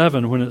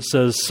 4:7 when it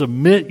says,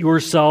 "Submit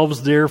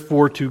yourselves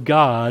therefore to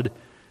God."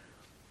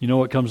 You know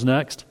what comes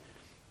next?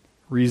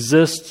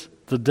 "Resist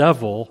the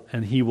devil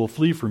and he will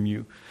flee from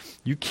you."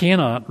 You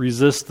cannot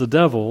resist the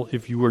devil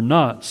if you are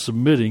not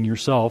submitting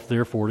yourself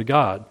therefore to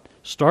God.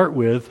 Start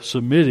with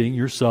submitting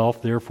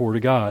yourself therefore to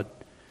God.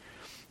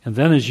 And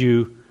then as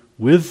you,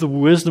 with the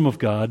wisdom of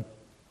God,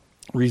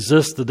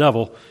 resist the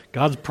devil,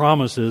 God's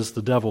promise is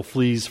the devil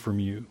flees from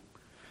you.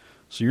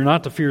 So you're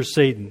not to fear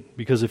Satan,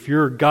 because if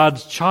you're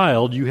God's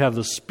child, you have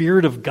the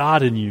Spirit of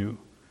God in you.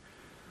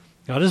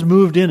 God has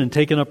moved in and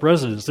taken up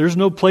residence. There's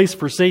no place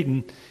for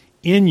Satan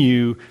in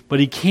you, but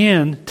he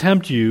can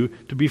tempt you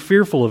to be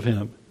fearful of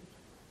him.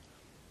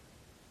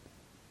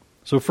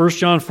 So 1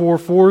 John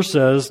 4:4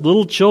 says,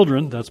 "Little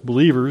children," that's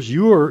believers,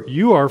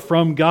 you are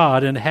from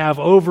God and have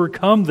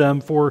overcome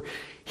them, for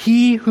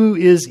he who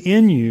is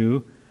in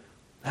you,"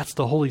 that's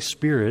the Holy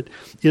Spirit,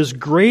 "is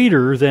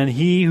greater than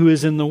he who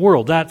is in the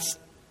world." That's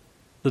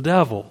the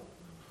devil.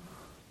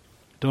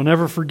 Don't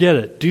ever forget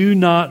it. Do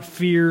not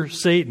fear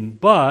Satan,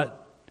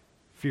 but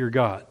fear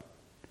God.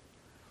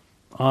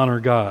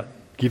 Honor God.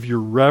 Give your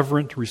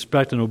reverent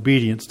respect and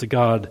obedience to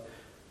God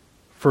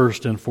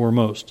first and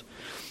foremost.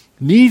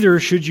 Neither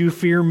should you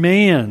fear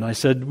man. I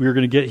said we were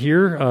going to get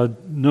here.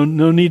 No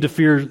need to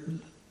fear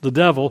the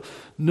devil.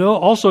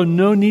 Also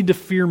no need to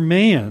fear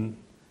man.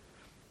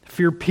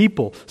 Fear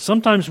people.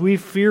 Sometimes we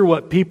fear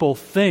what people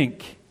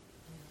think.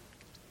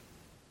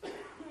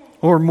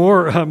 Or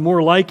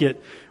more like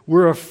it,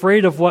 we're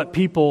afraid of what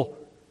people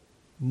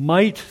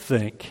might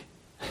think.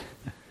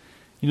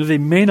 They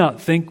may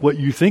not think what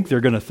you think they're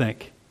going to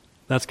think.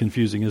 That's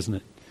confusing, isn't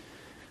it?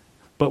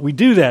 But we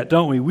do that,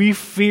 don't we? We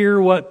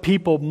fear what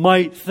people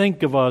might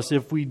think of us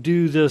if we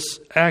do this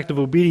act of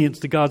obedience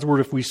to God's Word,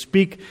 if we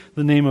speak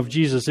the name of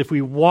Jesus, if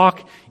we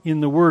walk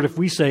in the Word, if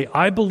we say,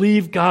 "I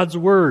believe God's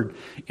Word,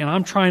 and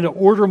I'm trying to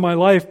order my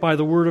life by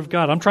the Word of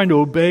God. I'm trying to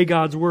obey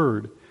God's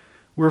Word."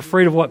 We're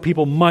afraid of what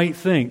people might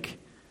think.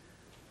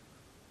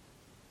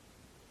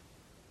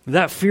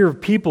 That fear of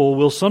people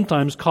will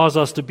sometimes cause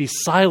us to be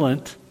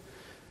silent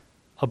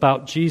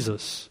about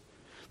Jesus.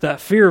 That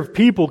fear of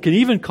people can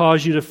even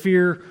cause you to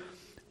fear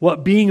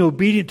what being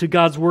obedient to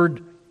God's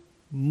Word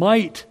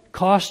might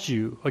cost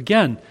you.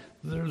 Again,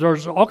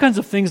 there's all kinds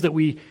of things that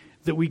we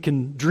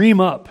can dream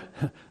up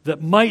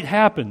that might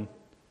happen.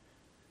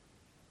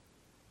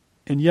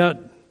 And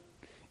yet,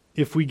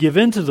 if we give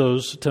in to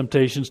those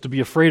temptations to be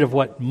afraid of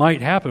what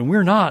might happen,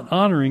 we're not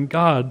honoring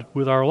God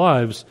with our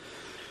lives.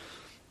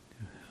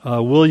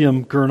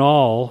 William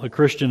Gurnall, a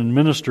Christian and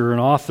minister and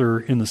author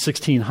in the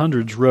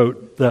 1600s,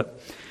 wrote that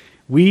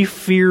we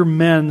fear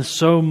men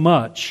so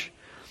much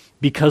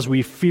because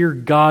we fear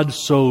God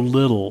so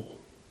little.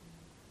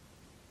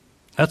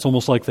 That's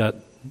almost like that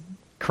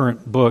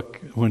current book,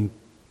 When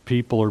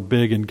People Are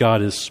Big and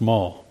God is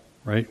Small,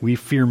 right? We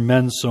fear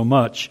men so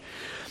much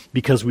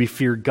because we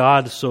fear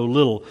God so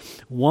little.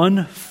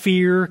 One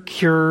fear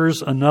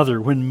cures another.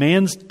 When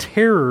man's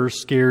terror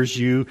scares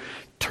you,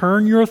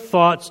 turn your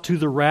thoughts to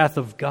the wrath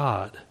of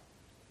God.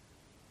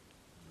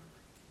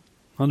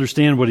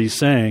 Understand what he's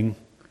saying.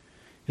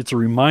 It's a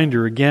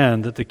reminder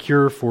again that the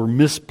cure for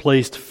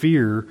misplaced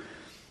fear,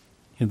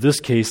 in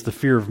this case the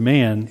fear of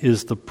man,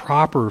 is the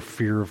proper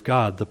fear of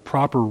God, the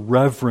proper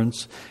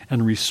reverence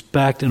and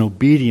respect and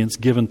obedience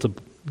given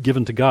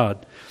to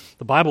God.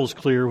 The Bible is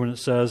clear when it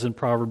says in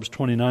Proverbs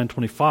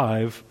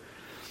 29:25,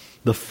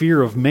 "The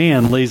fear of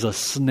man lays a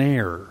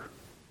snare,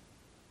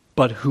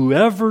 but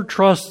whoever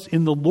trusts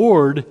in the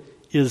Lord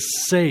is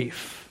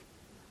safe."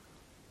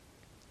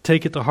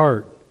 Take it to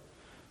heart.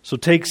 So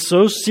take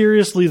so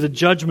seriously the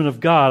judgment of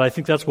God. I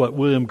think that's what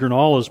William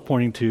Gurnall is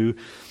pointing to.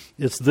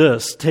 It's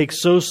this: take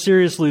so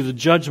seriously the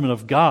judgment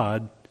of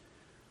God,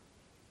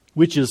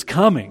 which is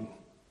coming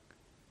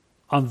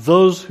on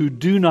those who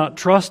do not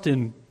trust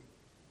in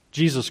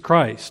Jesus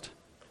Christ,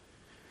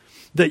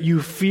 that you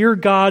fear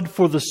God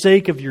for the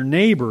sake of your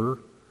neighbor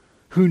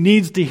who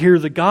needs to hear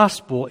the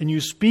gospel, and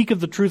you speak of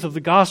the truth of the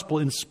gospel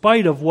in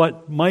spite of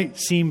what might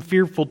seem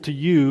fearful to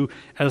you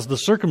as the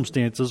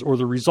circumstances or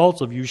the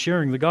results of you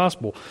sharing the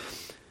gospel.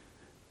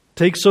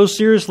 Take so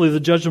seriously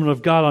the judgment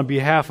of God on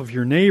behalf of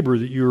your neighbor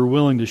that you are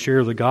willing to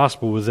share the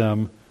gospel with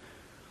them,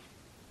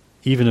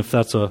 even if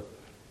that's a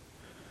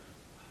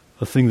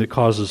thing that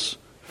causes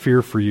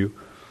fear for you.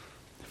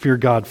 Fear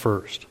God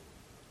first.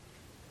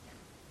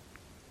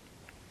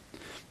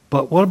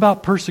 But what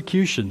about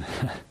persecution?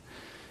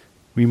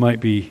 We might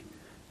be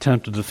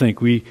tempted to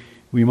think. We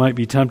might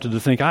be tempted to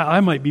think,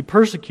 I might be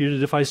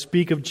persecuted if I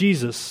speak of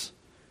Jesus.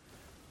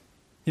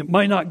 It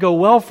might not go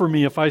well for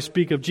me if I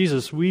speak of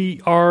Jesus.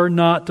 We are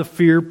not to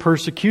fear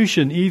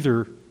persecution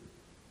either.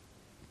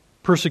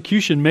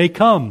 Persecution may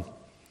come.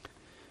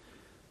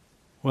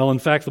 Well, in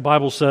fact, the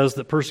Bible says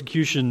that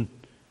persecution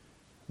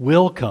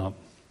will come.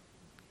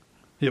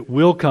 It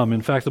will come.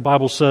 In fact, the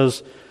Bible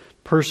says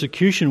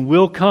persecution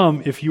will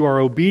come if you are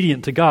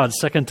obedient to God.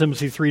 2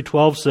 Timothy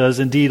 3:12 says,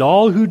 "Indeed,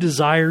 all who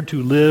desire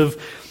to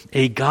live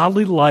a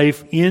godly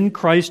life in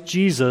Christ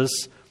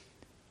Jesus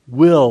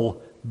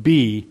will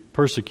be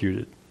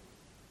persecuted."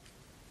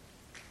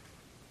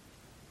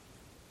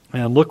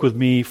 And look with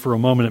me for a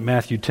moment at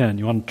Matthew 10.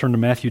 You want to turn to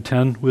Matthew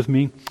 10 with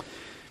me?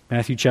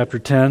 Matthew chapter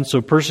 10.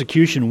 So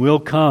persecution will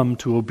come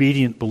to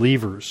obedient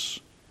believers.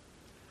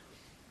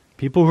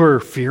 People who are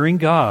fearing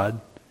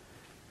God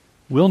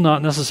will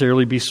not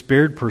necessarily be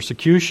spared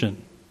persecution.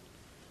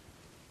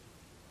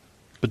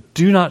 But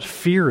do not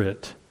fear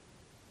it.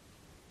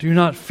 Do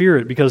not fear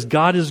it, because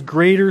God is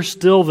greater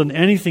still than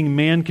anything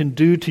man can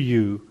do to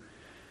you.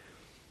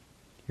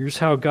 Here's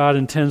how God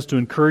intends to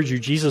encourage you.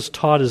 Jesus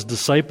taught his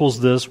disciples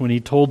this when he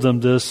told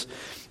them this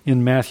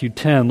in Matthew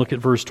 10. Look at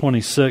verse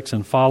 26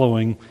 and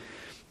following.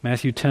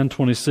 Matthew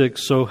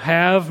 10:26. "So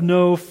have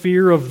no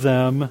fear of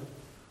them.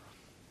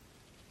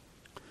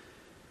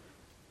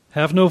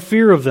 Have no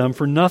fear of them,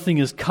 for nothing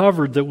is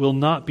covered that will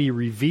not be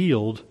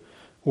revealed,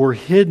 or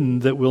hidden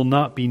that will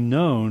not be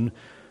known.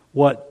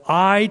 What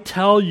I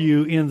tell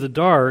you in the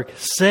dark,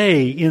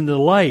 say in the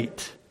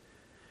light.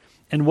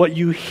 And what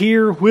you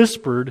hear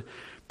whispered,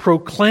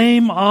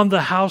 proclaim on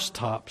the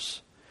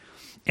housetops.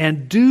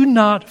 And do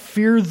not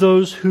fear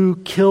those who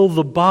kill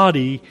the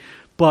body,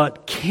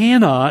 but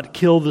cannot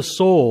kill the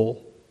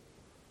soul.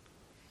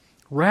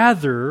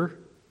 Rather,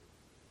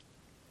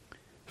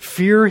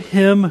 fear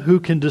him who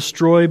can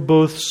destroy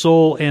both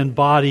soul and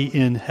body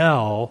in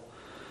hell.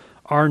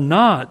 Are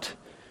not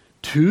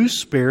 2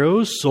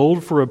 sparrows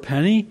sold for a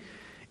penny,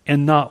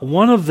 and not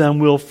one of them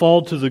will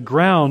fall to the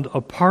ground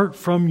apart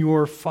from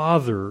your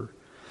Father?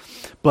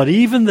 But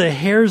even the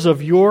hairs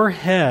of your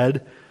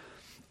head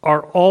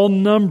are all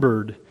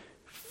numbered.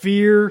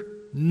 Fear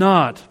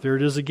not." There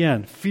it is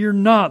again. "Fear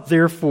not,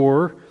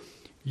 therefore,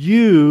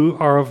 you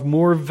are of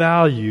more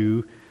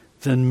value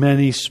than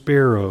many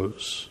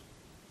sparrows."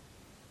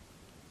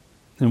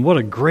 And what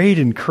a great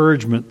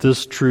encouragement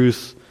this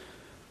truth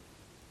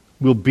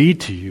will be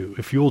to you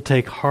if you will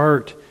take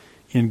heart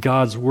in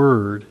God's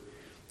Word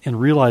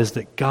and realize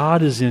that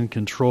God is in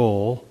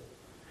control.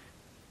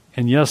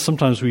 And yes,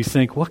 sometimes we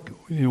think,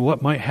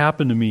 what might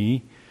happen to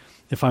me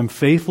if I'm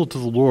faithful to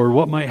the Lord?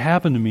 What might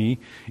happen to me?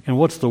 And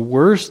what's the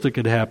worst that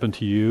could happen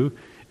to you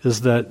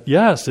is that,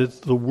 yes, it's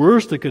the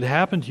worst that could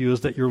happen to you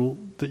is that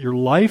your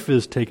life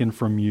is taken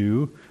from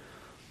you,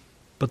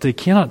 but they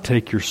cannot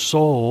take your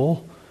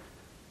soul.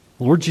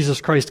 The Lord Jesus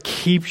Christ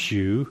keeps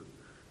you.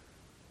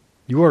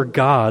 You are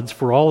God's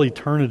for all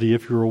eternity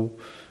if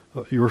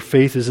your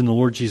faith is in the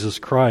Lord Jesus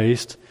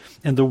Christ.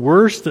 And the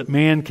worst that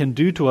man can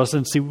do to us,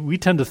 and see, we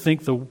tend to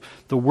think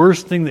the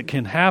worst thing that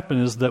can happen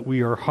is that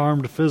we are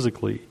harmed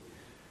physically.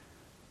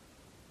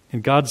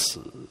 In God's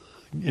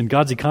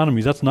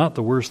economy, that's not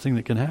the worst thing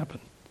that can happen.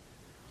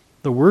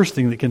 The worst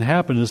thing that can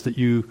happen is that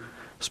you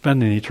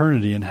spend an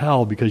eternity in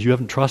hell because you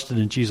haven't trusted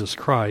in Jesus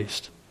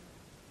Christ.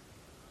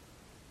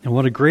 And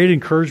what a great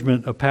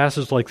encouragement a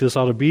passage like this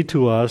ought to be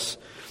to us.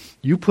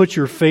 You put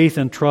your faith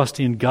and trust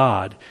in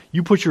God.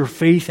 You put your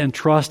faith and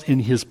trust in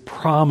His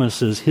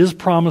promises. His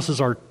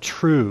promises are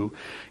true.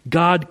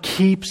 God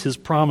keeps His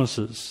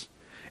promises,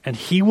 and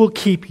He will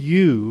keep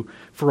you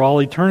for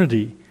all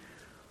eternity.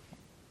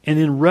 And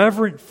in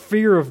reverent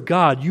fear of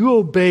God, you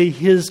obey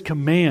His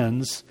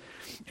commands,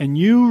 and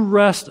you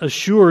rest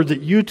assured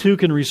that you too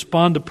can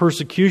respond to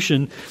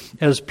persecution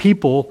as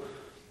people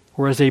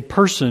or as a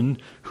person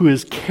who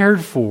is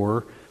cared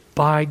for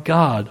by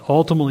God.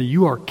 Ultimately,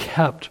 you are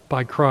kept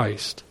by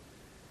Christ.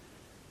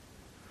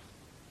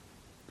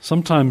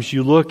 Sometimes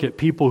you look at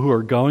people who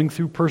are going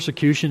through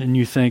persecution and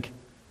you think,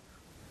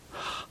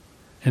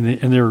 and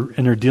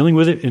they're dealing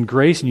with it in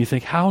grace, and you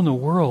think, how in the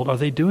world are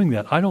they doing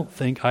that? I don't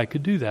think I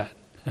could do that.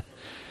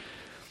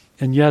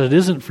 And yet it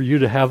isn't for you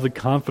to have the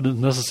confidence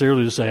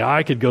necessarily to say,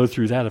 I could go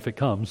through that if it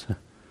comes.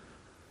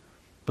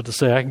 But to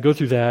say, I can go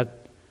through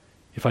that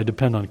if I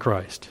depend on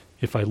Christ.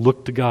 If I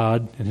look to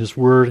God and His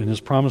Word and His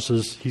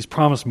promises, He's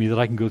promised me that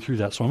I can go through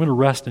that. So I'm going to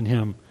rest in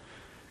Him,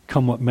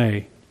 come what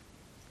may.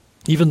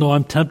 Even though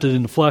I'm tempted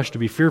in the flesh to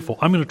be fearful,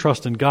 I'm going to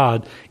trust in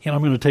God, and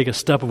I'm going to take a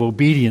step of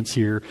obedience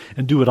here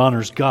and do what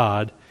honors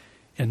God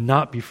and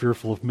not be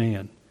fearful of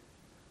man.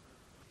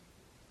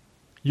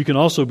 You can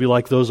also be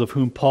like those of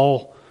whom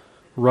Paul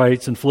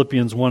writes in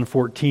Philippians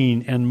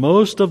 1:14, and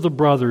most of the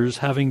brothers,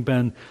 having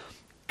been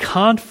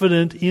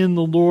confident in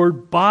the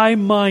Lord by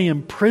my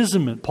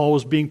imprisonment. Paul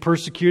was being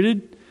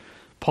persecuted.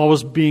 Paul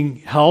was being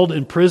held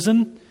in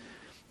prison.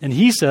 And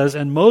he says,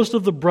 and most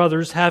of the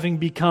brothers, having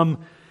become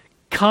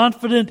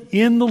confident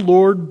in the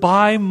Lord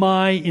by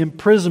my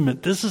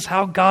imprisonment. This is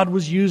how God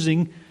was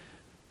using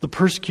the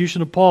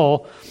persecution of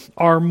Paul,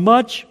 are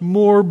much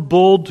more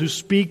bold to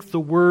speak the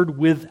word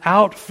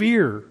without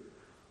fear.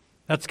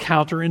 That's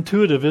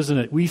counterintuitive, isn't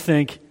it? We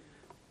think,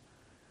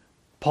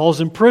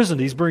 Paul's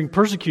imprisoned, he's being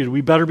persecuted,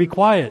 we better be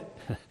quiet.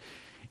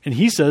 And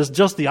he says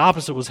just the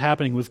opposite was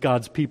happening with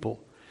God's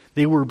people.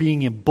 They were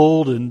being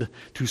emboldened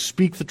to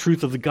speak the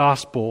truth of the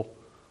gospel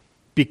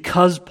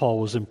because Paul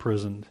was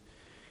imprisoned.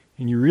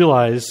 And you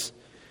realize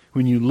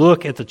when you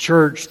look at the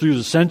church through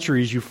the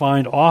centuries, you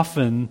find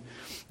often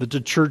that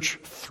the church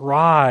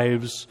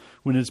thrives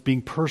when it's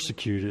being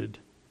persecuted.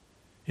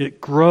 It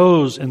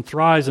grows and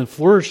thrives and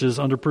flourishes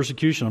under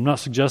persecution. I'm not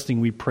suggesting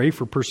we pray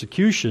for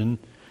persecution,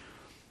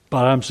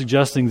 but I'm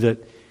suggesting that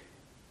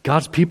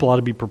God's people ought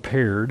to be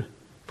prepared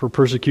for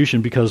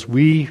persecution because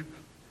we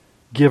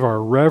give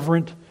our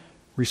reverent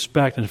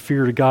respect and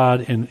fear to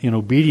God and in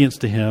obedience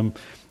to Him,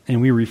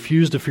 and we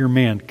refuse to fear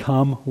man,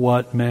 come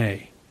what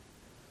may.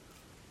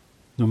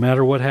 No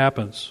matter what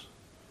happens.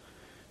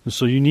 And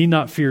so you need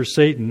not fear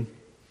Satan.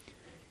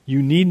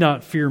 You need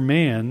not fear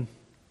man.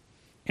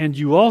 And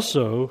you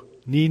also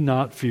need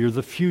not fear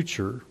the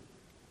future.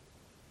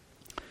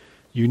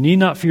 You need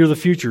not fear the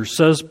future.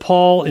 Says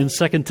Paul in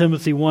 2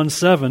 Timothy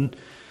 1:7,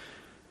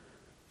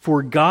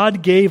 For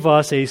God gave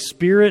us a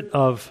spirit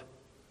not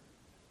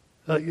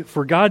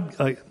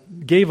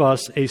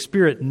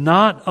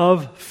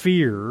of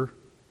fear,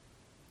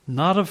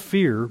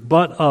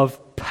 but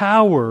of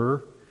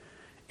power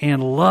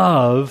and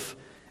love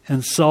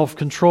and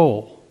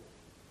self-control.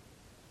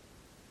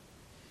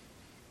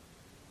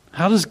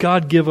 How does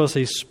God give us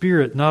a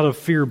spirit not of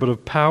fear, but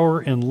of power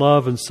and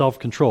love and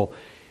self-control?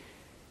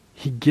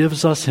 He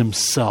gives us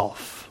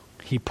Himself.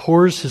 He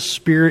pours His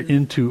Spirit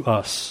into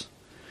us.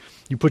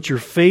 You put your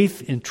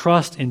faith and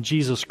trust in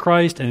Jesus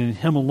Christ and in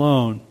Him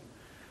alone.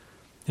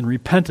 In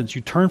repentance, you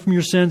turn from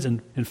your sins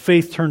and in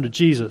faith turn to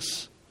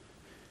Jesus.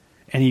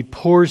 And He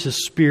pours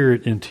His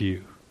Spirit into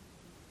you.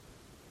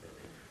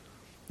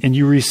 And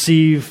you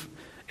receive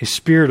a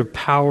spirit of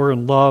power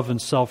and love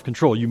and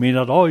self-control. You may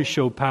not always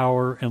show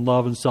power and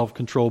love and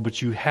self-control,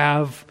 but you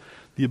have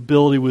the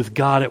ability with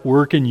God at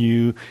work in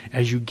you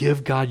as you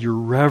give God your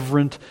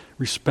reverent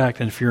respect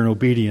and fear and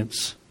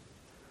obedience.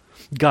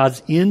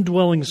 God's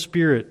indwelling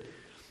Spirit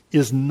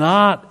is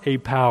not a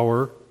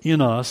power in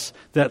us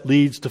that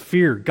leads to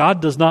fear.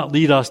 God does not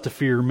lead us to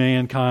fear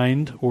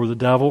mankind or the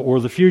devil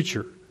or the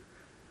future.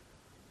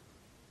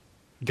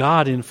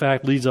 God, in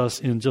fact, leads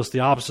us in just the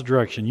opposite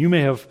direction. You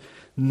may have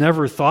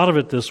never thought of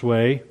it this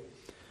way,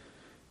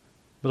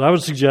 but I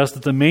would suggest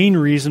that the main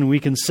reason we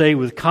can say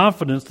with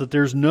confidence that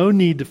there's no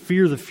need to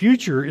fear the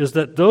future is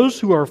that those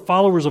who are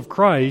followers of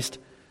Christ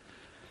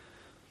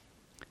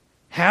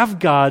have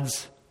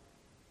God's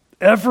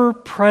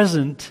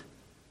ever-present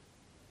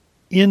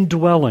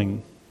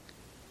indwelling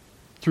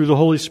through the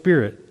Holy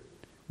Spirit.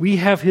 We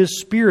have His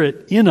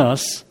Spirit in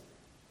us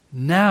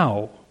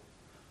now.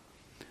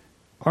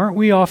 Aren't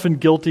we often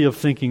guilty of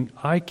thinking,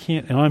 I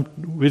can't, and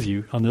I'm with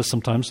you on this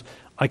sometimes,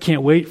 I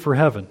can't wait for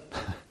heaven.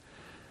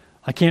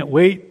 I can't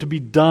wait to be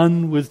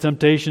done with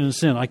temptation and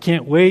sin. I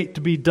can't wait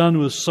to be done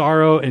with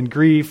sorrow and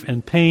grief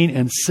and pain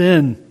and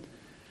sin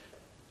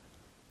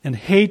and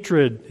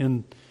hatred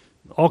and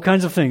all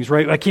kinds of things,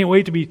 right? I can't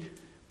wait to be,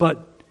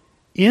 but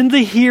in the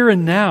here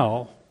and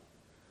now,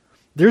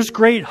 there's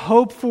great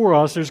hope for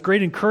us. There's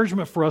great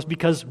encouragement for us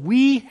because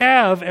we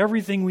have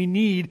everything we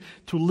need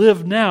to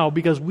live now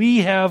because we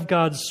have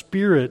God's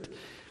Spirit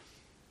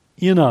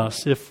in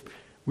us. If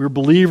we're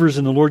believers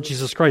in the Lord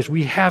Jesus Christ,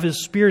 we have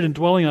His Spirit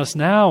indwelling us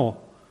now.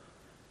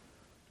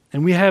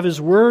 And we have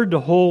His Word to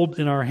hold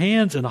in our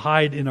hands and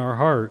hide in our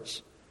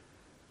hearts.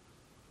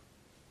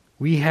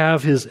 We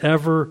have His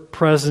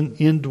ever-present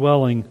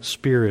indwelling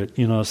Spirit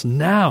in us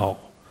now.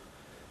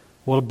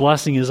 What a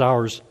blessing is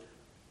ours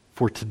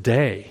for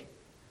today.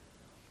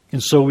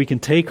 And so we can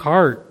take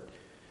heart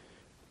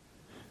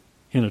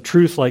in a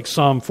truth like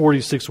Psalm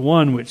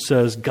 46:1, which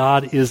says,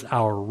 God is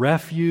our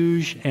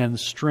refuge and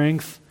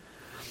strength,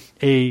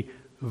 a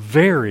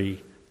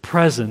very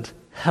present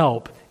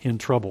help in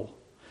trouble.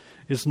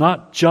 It's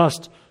not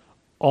just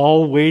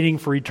all waiting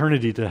for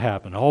eternity to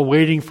happen, all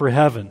waiting for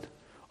heaven,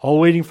 all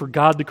waiting for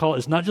God to call.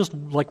 It's not just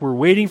like we're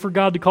waiting for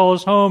God to call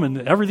us home and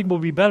everything will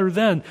be better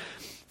then.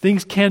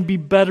 Things can be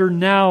better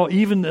now,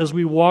 even as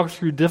we walk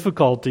through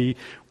difficulty,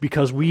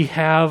 because we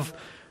have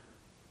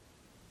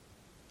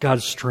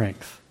God's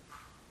strength.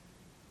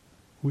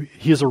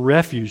 He is a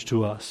refuge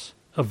to us,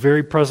 a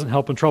very present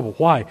help in trouble.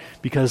 Why?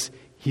 Because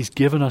He's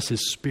given us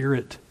His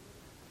Spirit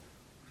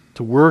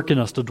to work in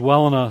us, to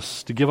dwell in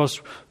us, to give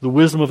us the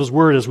wisdom of His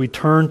Word as we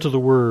turn to the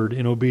Word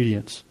in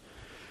obedience.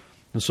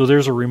 And so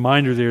there's a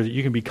reminder there that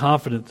you can be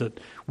confident that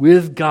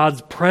with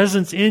God's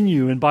presence in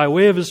you and by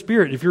way of His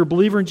Spirit, if you're a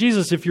believer in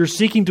Jesus, if you're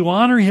seeking to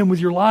honor Him with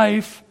your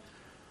life,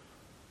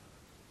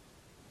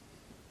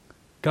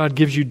 God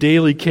gives you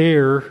daily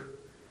care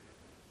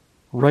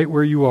right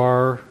where you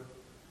are.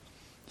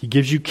 He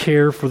gives you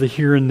care for the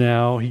here and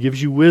now. He gives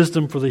you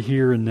wisdom for the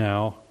here and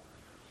now.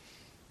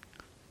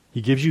 He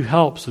gives you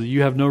help so that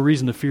you have no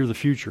reason to fear the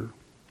future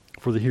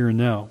for the here and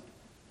now.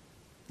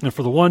 And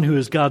for the one who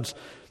is God's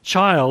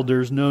child,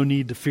 there's no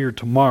need to fear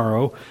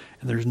tomorrow,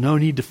 and there's no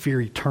need to fear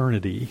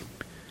eternity.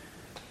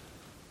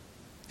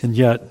 And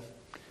yet,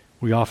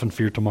 we often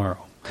fear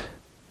tomorrow.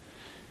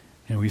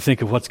 And we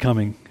think of what's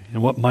coming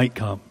and what might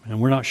come.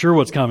 And we're not sure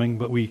what's coming,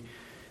 but we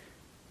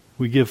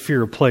give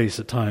fear a place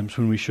at times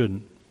when we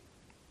shouldn't.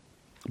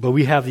 But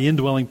we have the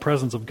indwelling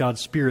presence of God's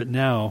Spirit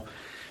now,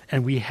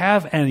 and we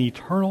have an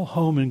eternal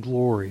home in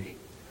glory,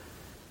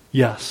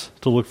 yes,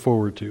 to look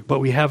forward to. But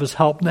we have His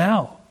help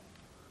now.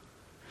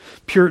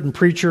 Puritan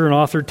preacher and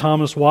author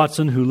Thomas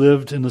Watson, who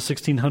lived in the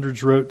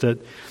 1600s, wrote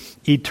that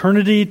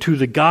eternity to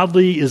the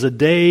godly is a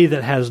day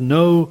that has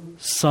no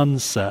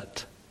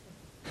sunset.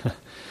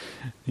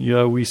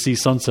 We see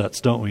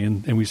sunsets, don't we?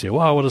 And we say,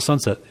 wow, what a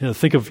sunset.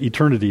 Think of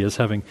eternity as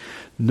having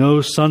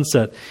no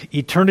sunset.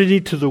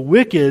 Eternity to the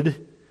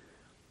wicked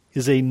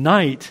is a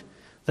night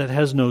that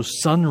has no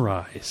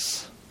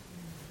sunrise.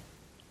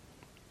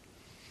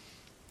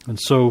 And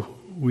so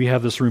we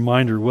have this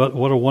reminder,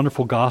 what a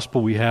wonderful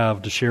gospel we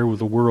have to share with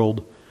the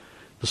world,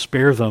 to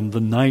spare them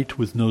the night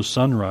with no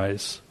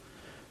sunrise,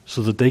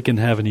 so that they can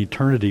have an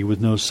eternity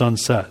with no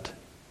sunset.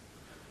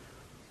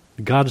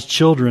 God's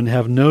children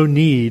have no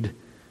need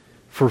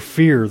for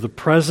fear. The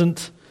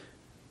present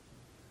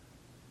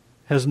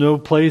has no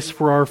place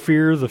for our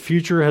fear. The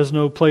future has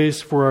no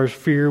place for our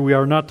fear. We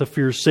are not to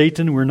fear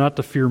Satan. We're not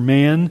to fear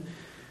man.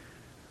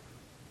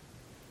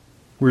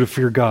 We're to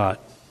fear God.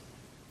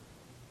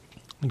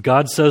 And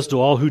God says to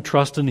all who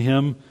trust in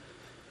Him,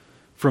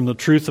 from the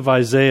truth of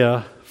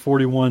Isaiah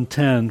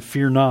 41:10,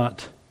 "Fear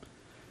not,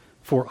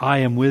 for I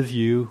am with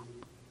you.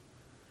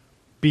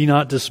 Be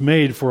not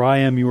dismayed, for I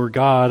am your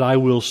God. I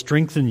will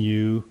strengthen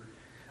you.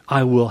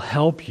 I will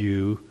help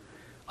you.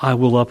 I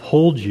will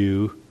uphold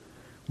you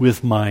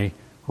with my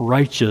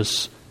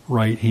righteous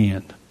right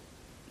hand."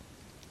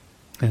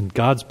 And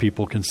God's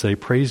people can say,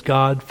 praise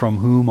God, from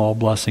whom all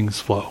blessings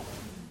flow.